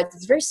realize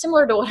it's very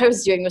similar to what I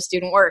was doing with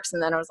Student Works.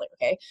 And then I was like,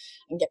 okay,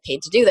 I can get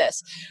paid to do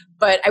this.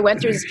 But I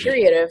went through this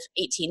period of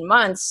 18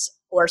 months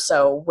or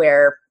so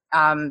where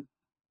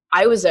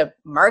I was a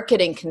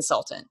marketing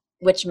consultant,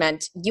 which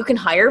meant you can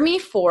hire me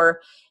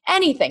for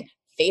anything.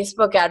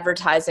 Facebook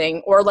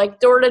advertising, or like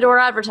door-to-door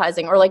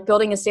advertising, or like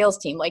building a sales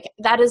team. Like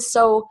that is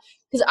so,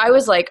 because I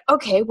was like,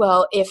 okay,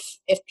 well, if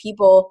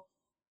people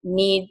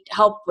need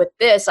help with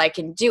this, I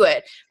can do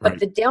it. But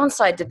the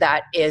downside to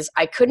that is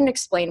I couldn't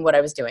explain what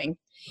I was doing.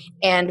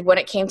 And when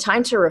it came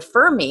time to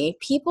refer me,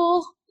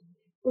 people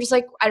were just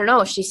like, I don't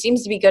know, she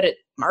seems to be good at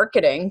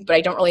marketing, but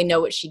I don't really know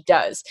what she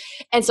does.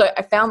 And so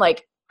I found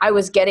like I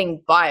was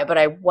getting by, but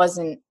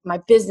my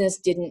business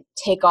didn't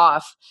take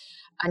off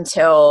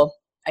until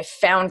I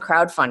found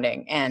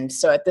crowdfunding. And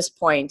so at this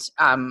point,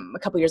 a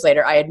couple years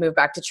later, I had moved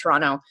back to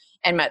Toronto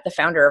and met the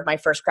founder of my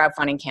first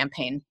crowdfunding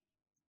campaign.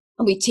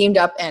 And we teamed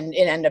up, and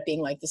it ended up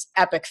being like this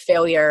epic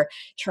failure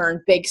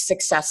turned big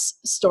success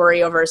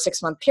story over a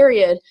 6-month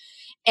period.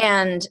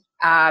 And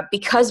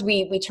because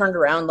we turned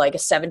around like a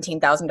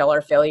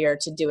 $17,000 failure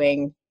to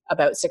doing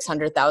about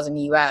 600,000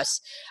 US,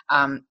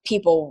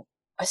 people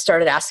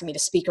started asking me to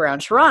speak around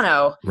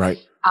Toronto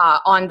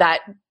on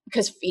that,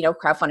 because, you know,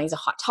 crowdfunding is a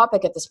hot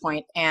topic at this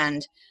point.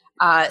 And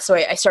so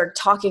I started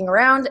speaking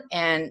around,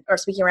 and I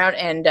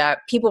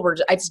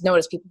just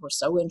noticed people were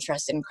so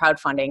interested in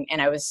crowdfunding,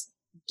 and I was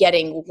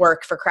getting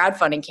work for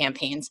crowdfunding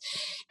campaigns.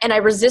 And I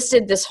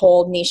resisted this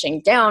whole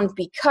niching down,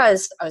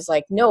 because I was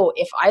like, no,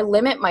 if I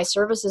limit my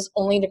services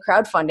only to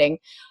crowdfunding,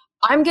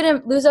 I'm going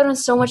to lose out on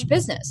so much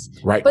business.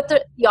 But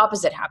the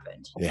opposite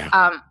happened.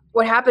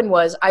 What happened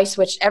was I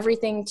switched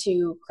everything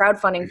to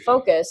crowdfunding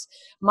focus.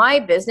 My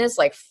business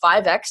like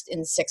 5x'd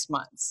in 6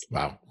 months.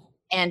 Wow.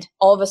 And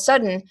all of a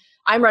sudden,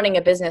 I'm running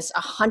a business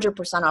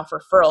 100% off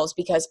referrals,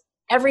 because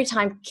every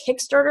time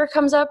Kickstarter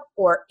comes up,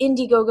 or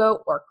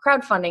Indiegogo, or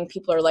crowdfunding,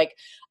 people are like,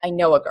 I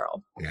know a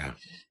girl. Yeah.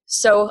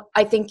 So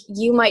I think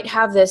you might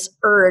have this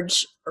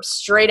urge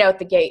straight out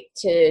the gate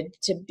to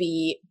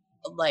be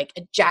like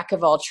a jack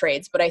of all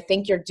trades, but I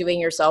think you're doing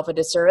yourself a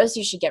disservice.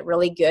 You should get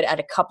really good at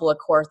a couple of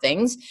core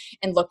things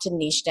and look to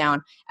niche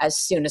down as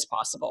soon as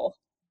possible.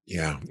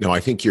 Yeah, no,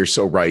 I think you're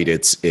so right.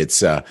 It's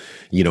niching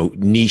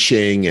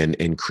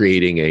and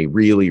creating a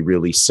really,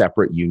 really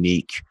separate,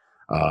 unique,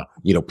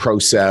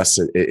 process.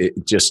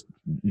 It just,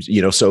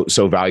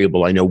 so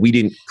valuable. I know we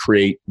didn't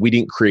create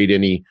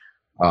any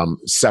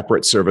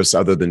separate service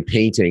other than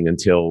painting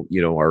until,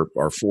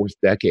 our fourth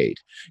decade.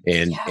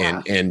 And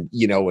again,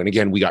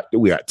 we got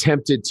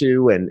tempted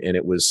to, and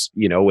it was,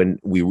 and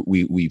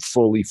we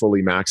fully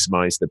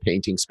studentworks the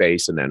painting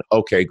space, and then,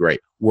 okay,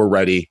 great, we're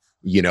ready,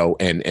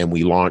 and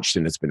we launched,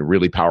 and it's been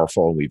really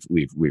powerful. And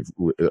we've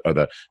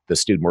the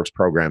studentworks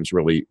program's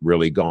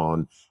really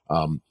gone,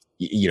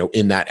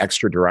 in that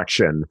extra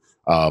direction,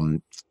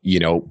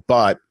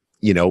 but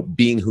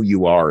being who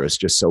you are is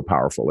just so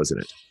powerful,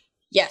 isn't it?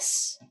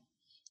 Yes.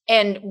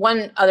 And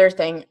one other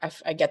thing,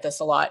 I get this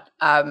a lot.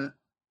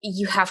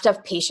 You have to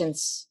have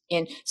patience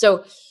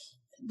so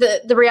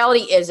the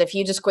reality is, if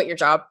you just quit your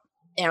job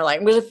and are like,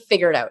 I'm going to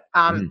figure it out,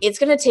 it's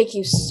going to take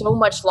you so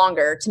much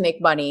longer to make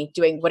money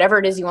doing whatever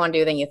it is you want to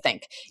do than you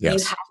think. Yes. You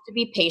have to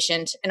be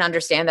patient and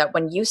understand that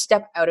when you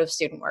step out of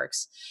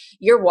StudentWorks,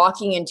 you're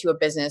walking into a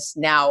business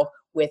now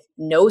with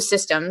no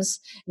systems,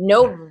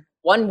 no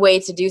one way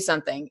to do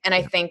something. And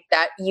I think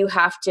that you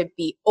have to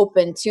be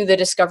open to the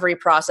discovery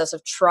process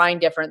of trying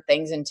different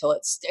things until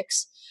it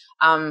sticks.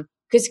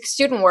 Because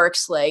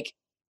StudentWorks, like,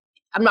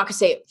 I'm not going to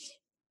say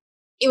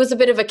it was a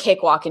bit of a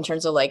cakewalk in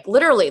terms of like,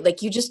 literally,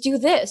 like, you just do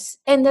this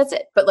and that's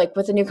it. But like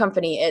with a new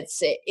company, it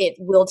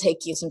will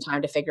take you some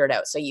time to figure it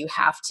out. So you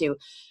have to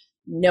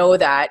know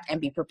that and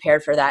be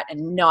prepared for that,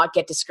 and not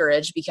get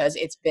discouraged because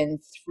it's been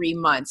 3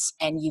 months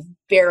and you've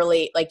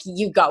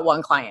got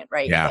one client,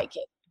 right? Yeah. Like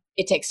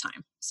it takes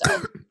time. So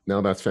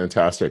no, that's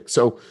fantastic.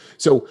 So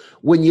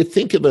when you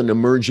think of an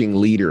emerging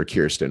leader,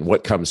 Kirsten,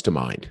 what comes to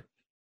mind?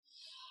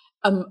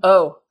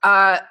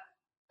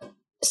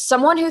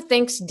 Someone who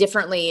thinks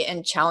differently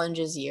and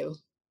challenges you.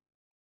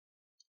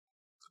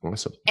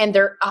 Awesome. And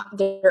they're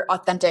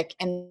authentic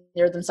and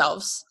they're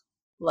themselves.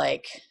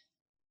 Like,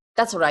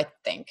 that's what I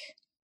think.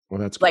 Well,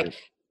 that's great. Like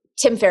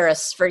Tim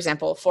Ferriss, for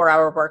example,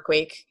 4-Hour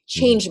Workweek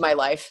changed my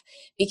life,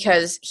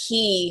 because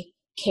he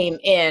came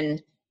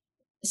in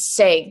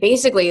saying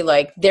basically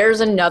like, there's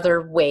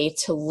another way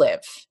to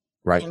live.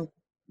 Right. And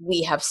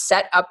we have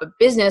set up a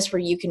business where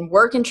you can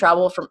work and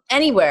travel from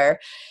anywhere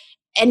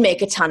and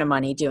make a ton of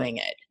money doing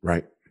it.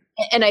 Right.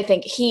 And I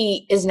think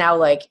he is now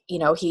like,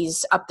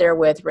 he's up there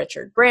with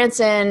Richard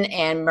Branson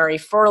and Murray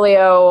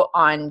Forleo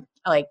on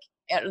like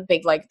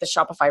big, like the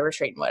Shopify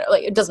retreat and whatever.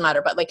 Like, it doesn't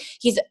matter, but like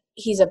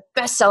he's a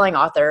best-selling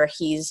author.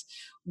 He's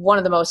one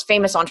of the most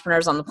famous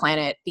entrepreneurs on the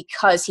planet,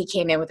 because he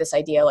came in with this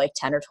idea like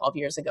 10 or 12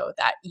 years ago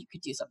that you could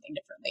do something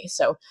differently.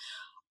 So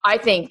I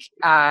think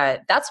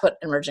that's what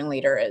emerging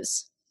leader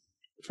is.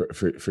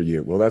 for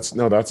you. Well, that's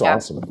Yeah.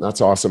 awesome.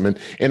 That's awesome.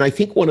 And I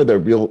think one of the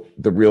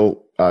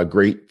real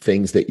great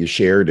things that you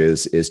shared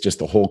is just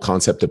the whole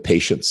concept of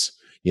patience.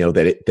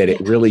 That it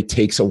really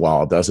takes a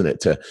while, doesn't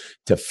it,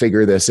 to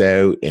figure this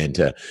out, and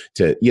to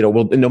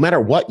well, no matter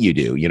what you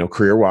do,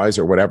 career wise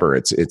or whatever,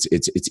 it's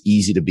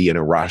easy to be in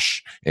a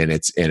rush, and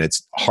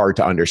it's hard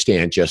to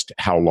understand just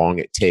how long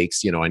it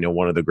takes. I know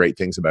one of the great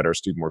things about our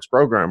StudentWorks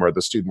program, or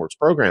the StudentWorks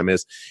program,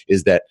 is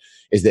that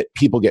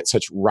people get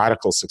such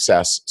radical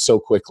success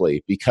so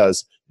quickly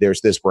because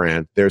there's this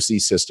brand, there's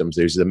these systems,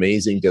 there's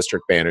amazing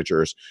district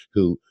managers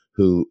who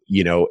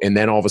and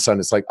then all of a sudden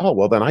it's like, oh,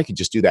 well, then I could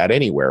just do that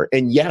anywhere.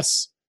 And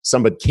yes,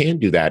 somebody can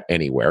do that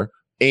anywhere.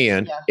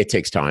 And it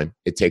takes time.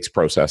 It takes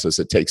processes.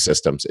 It takes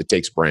systems. It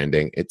takes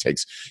branding. It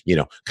takes,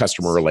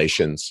 customer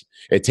relations.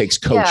 It takes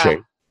coaching.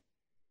 Yeah.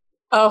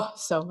 Oh,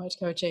 so much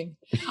coaching.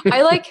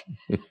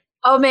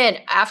 Oh man,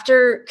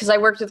 because I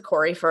worked with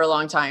Corey for a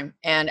long time.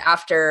 And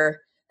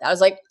after that, I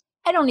was like,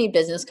 I don't need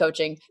business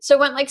coaching. So I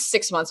went like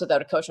 6 months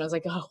without a coach. And I was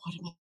like, oh, what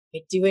am I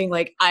doing?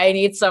 Like, I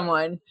need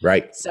someone.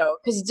 Right. So,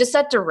 because just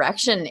that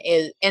direction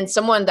and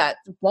someone that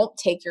won't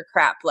take your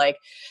crap. Like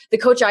the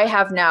coach I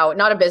have now,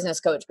 not a business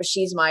coach, but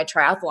she's my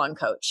triathlon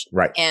coach.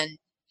 Right. And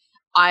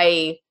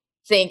I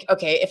think,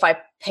 okay, if I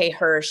pay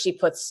her, she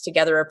puts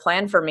together a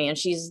plan for me, and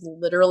she's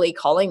literally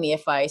calling me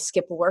if I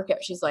skip a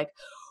workout. She's like,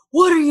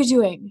 what are you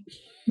doing?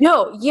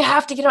 No, you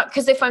have to get on.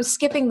 Because if I'm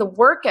skipping the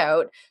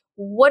workout,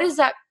 what is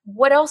that?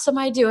 What else am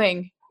I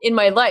doing in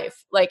my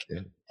life? Like,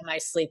 am I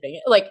sleeping?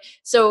 Like,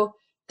 so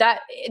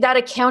that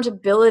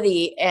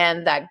accountability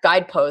and that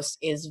guidepost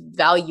is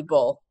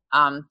valuable.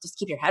 Just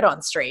keep your head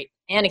on straight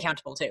and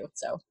accountable too.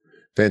 So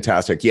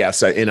fantastic.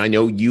 Yes. And I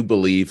know you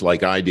believe,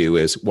 like I do,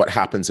 is what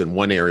happens in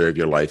one area of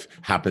your life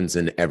happens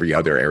in every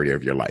other area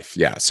of your life.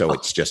 Yeah. So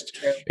it's just,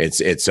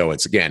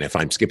 it's again, if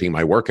I'm skipping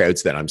my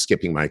workouts, then I'm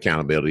skipping my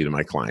accountability to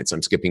my clients.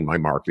 I'm skipping my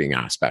marketing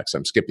aspects.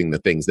 I'm skipping the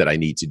things that I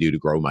need to do to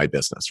grow my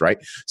business. Right.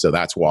 So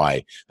that's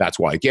why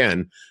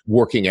again,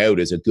 working out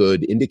is a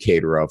good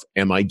indicator of,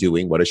 am I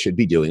doing what I should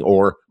be doing?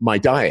 Or my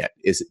diet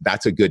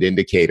that's a good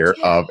indicator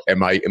of,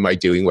 am I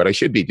doing what I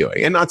should be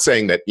doing? And not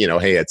saying that,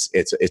 hey, it's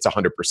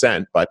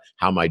 100%, but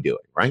how am I doing,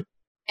 right?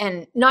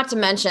 And not to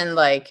mention,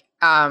 like,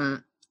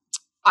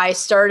 I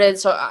started,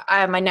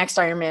 my next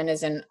Ironman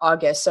is in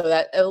August, so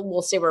that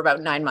we'll say we're about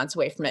 9 months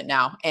away from it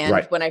now.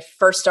 And when I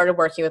first started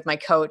working with my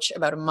coach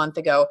about a month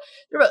ago,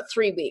 there were about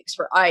 3 weeks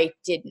where I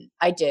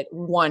did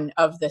one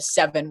of the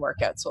 7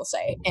 workouts, we'll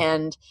say.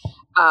 And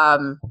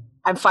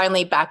I'm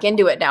finally back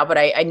into it now, but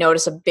I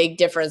notice a big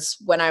difference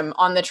when I'm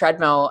on the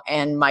treadmill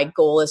and my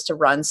goal is to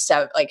run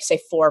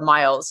 4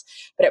 miles.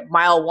 But at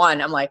mile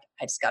 1, I'm like,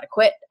 I just got to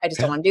quit. I just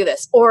don't want to do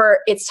this. Or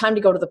it's time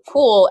to go to the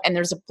pool and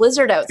there's a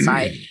blizzard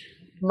outside.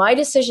 My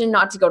decision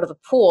not to go to the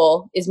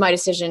pool is my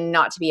decision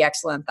not to be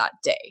excellent that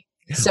day.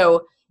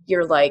 So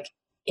you're like,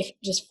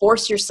 just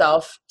force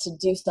yourself to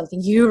do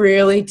something you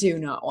really do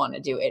not want to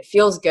do. It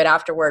feels good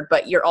afterward,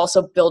 but you're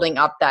also building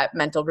up that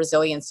mental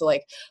resilience to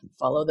like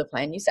follow the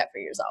plan you set for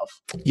yourself.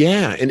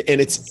 Yeah. And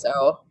it's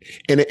so,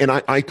 and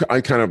I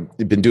kind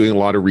of been doing a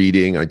lot of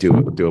reading. I do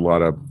a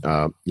lot of,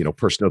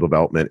 personal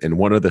development. And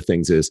one of the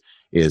things is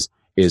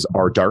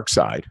our dark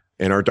side.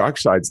 And our dark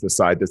side's the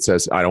side that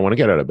says, I don't want to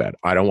get out of bed.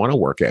 I don't want to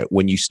work out.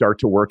 When you start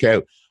to work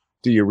out,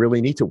 do you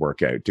really need to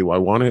work out? Do I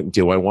want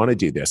to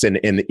do this? And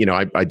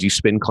I do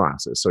spin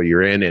classes. So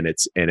you're in and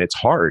it's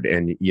hard.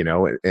 And,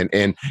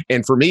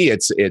 and for me,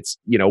 it's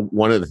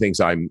one of the things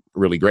I'm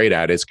really great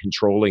at is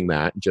controlling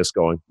that, just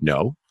going,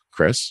 no,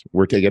 Chris,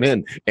 we're taking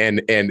in.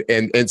 And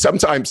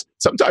sometimes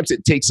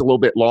it takes a little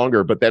bit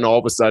longer, but then all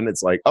of a sudden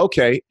it's like,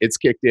 okay, it's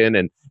kicked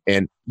in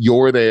and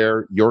you're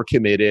there, you're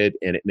committed,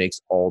 and it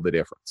makes all the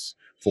difference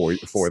for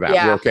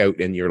that workout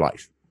in your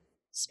life.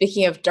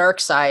 Speaking of dark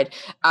side,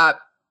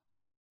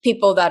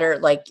 people that are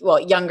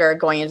younger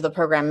going into the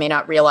program may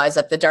not realize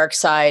that the dark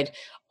side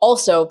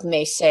also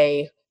may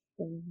say,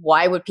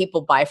 why would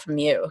people buy from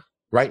you?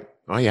 Right.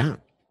 Oh yeah.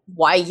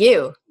 Why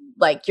you?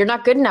 Like, you're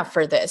not good enough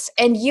for this.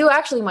 And you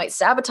actually might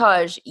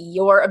sabotage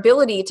your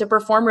ability to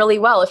perform really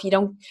well if you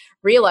don't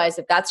realize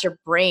that that's your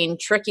brain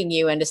tricking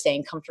you into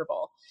staying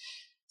comfortable.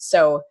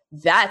 So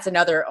that's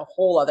a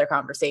whole other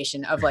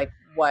conversation of like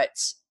what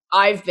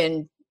I've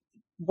been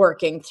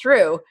working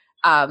through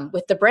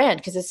with the brand,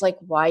 because it's like,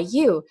 why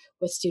you?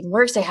 With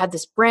StudentWorks, I had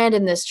this brand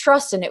and this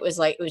trust, and it was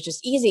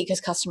just easy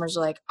because customers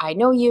are like, I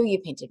know you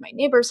painted my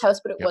neighbor's house,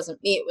 but it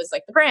wasn't me, it was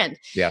like the brand.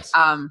 Yes.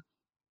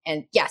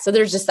 And so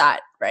there's just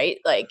that, right?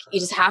 Like, you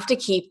just have to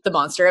keep the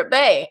monster at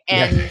bay,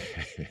 and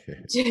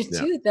to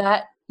do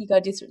that, you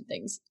got to do certain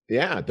things.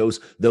 Yeah.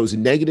 Those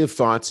negative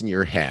thoughts in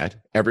your head,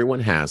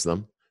 everyone has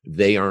them.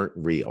 They aren't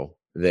real.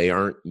 They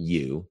aren't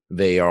you.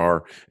 They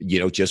are,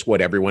 just what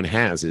everyone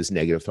has is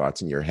negative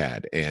thoughts in your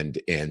head. And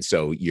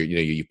so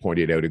you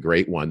pointed out a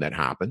great one that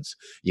happens,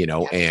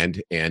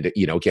 and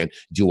again,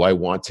 do I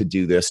want to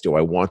do this? Do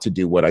I want to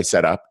do what I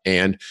set up?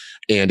 And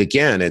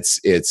again,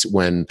 it's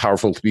when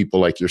powerful people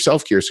like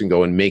yourself, Kirsten,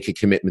 go and make a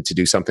commitment to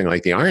do something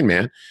like the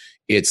Ironman.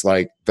 it's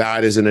like,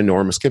 that is an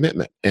enormous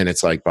commitment. And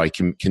it's like, by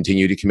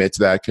continue to commit to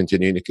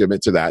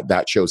that,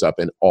 that shows up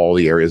in all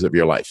the areas of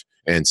your life.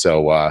 And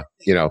so,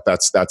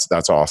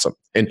 that's awesome.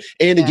 And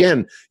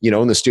again,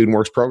 in the Student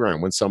Works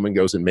program, when someone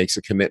goes and makes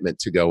a commitment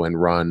to go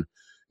and run,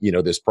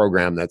 this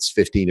program that's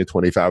 15 to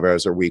 25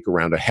 hours a week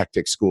around a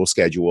hectic school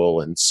schedule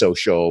and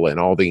social and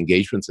all the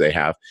engagements they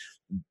have,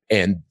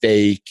 and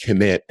they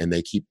commit and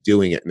they keep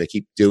doing it and they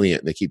keep doing it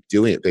and they keep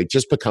doing it, they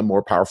just become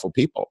more powerful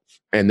people.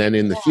 And then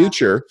in the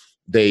future,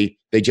 they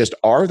just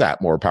are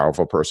that more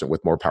powerful person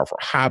with more powerful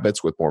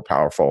habits, with more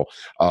powerful,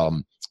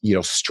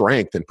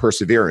 strength and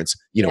perseverance.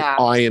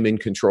 I am in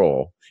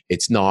control.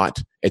 It's not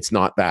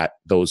that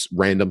those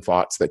random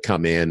thoughts that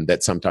come in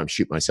that sometimes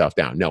shoot myself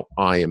down. No,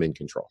 I am in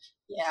control.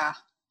 Yeah.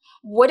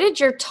 What did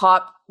your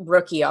top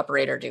rookie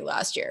operator do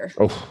last year?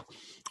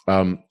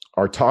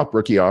 Our top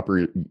rookie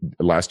operator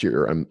last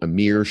year,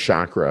 Amir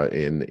Chakra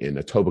in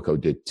Etobicoke,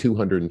 did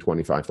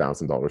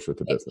 $225,000 worth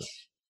of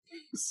business.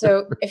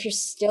 So if you're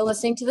still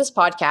listening to this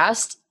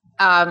podcast,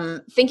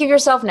 think of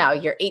yourself now.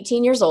 You're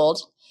 18 years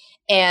old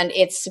and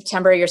it's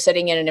September. You're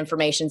sitting in an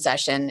information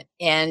session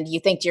and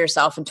you think to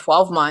yourself, in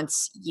 12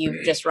 months,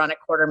 you've just run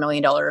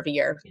 $250,000 of a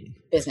year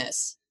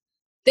business.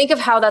 Think of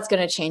how that's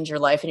going to change your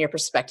life and your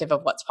perspective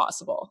of what's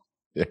possible.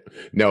 Yeah.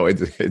 No, and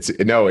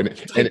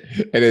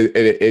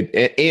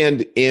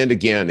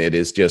again, it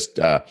is just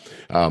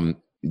some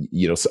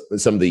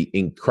of the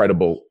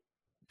incredible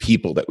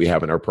people that we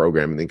have in our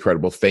program and the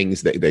incredible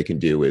things that they can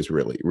do is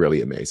really,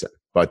 really amazing.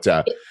 But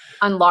it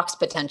unlocks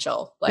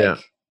potential.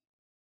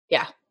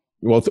 Yeah.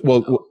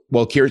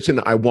 Well,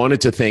 Kirsten, I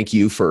wanted to thank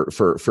you for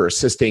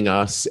assisting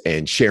us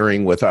and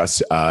sharing with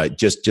us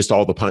just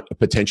all the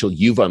potential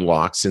you've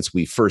unlocked since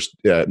we first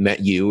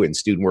met you and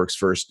Student Works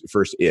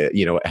first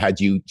had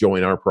you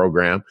join our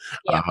program.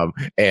 Yeah.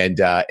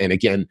 And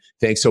again,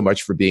 thanks so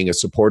much for being a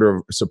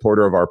supporter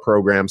of our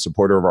program,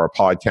 supporter of our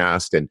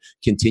podcast, and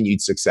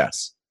continued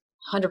success.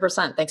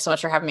 100%. Thanks so much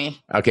for having me.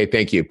 Okay,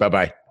 thank you.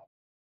 Bye-bye.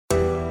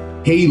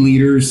 Hey,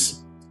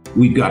 leaders,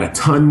 we've got a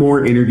ton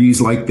more interviews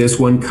like this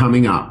one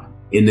coming up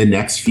in the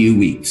next few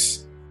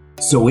weeks.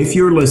 So if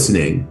you're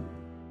listening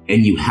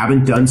and you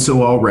haven't done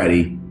so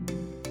already,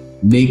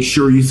 make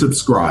sure you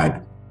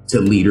subscribe to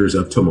Leaders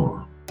of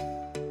Tomorrow.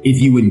 If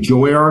you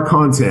enjoy our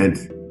content,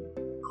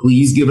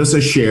 please give us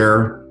a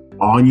share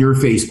on your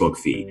Facebook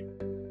feed.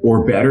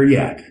 Or better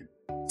yet,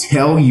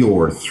 tell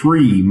your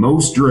 3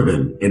 most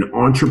driven and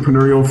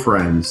entrepreneurial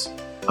friends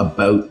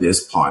about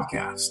this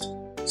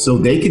podcast so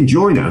they can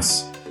join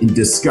us in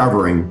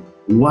discovering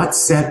what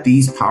set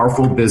these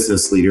powerful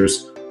business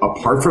leaders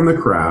apart from the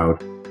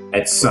crowd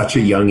at such a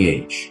young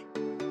age.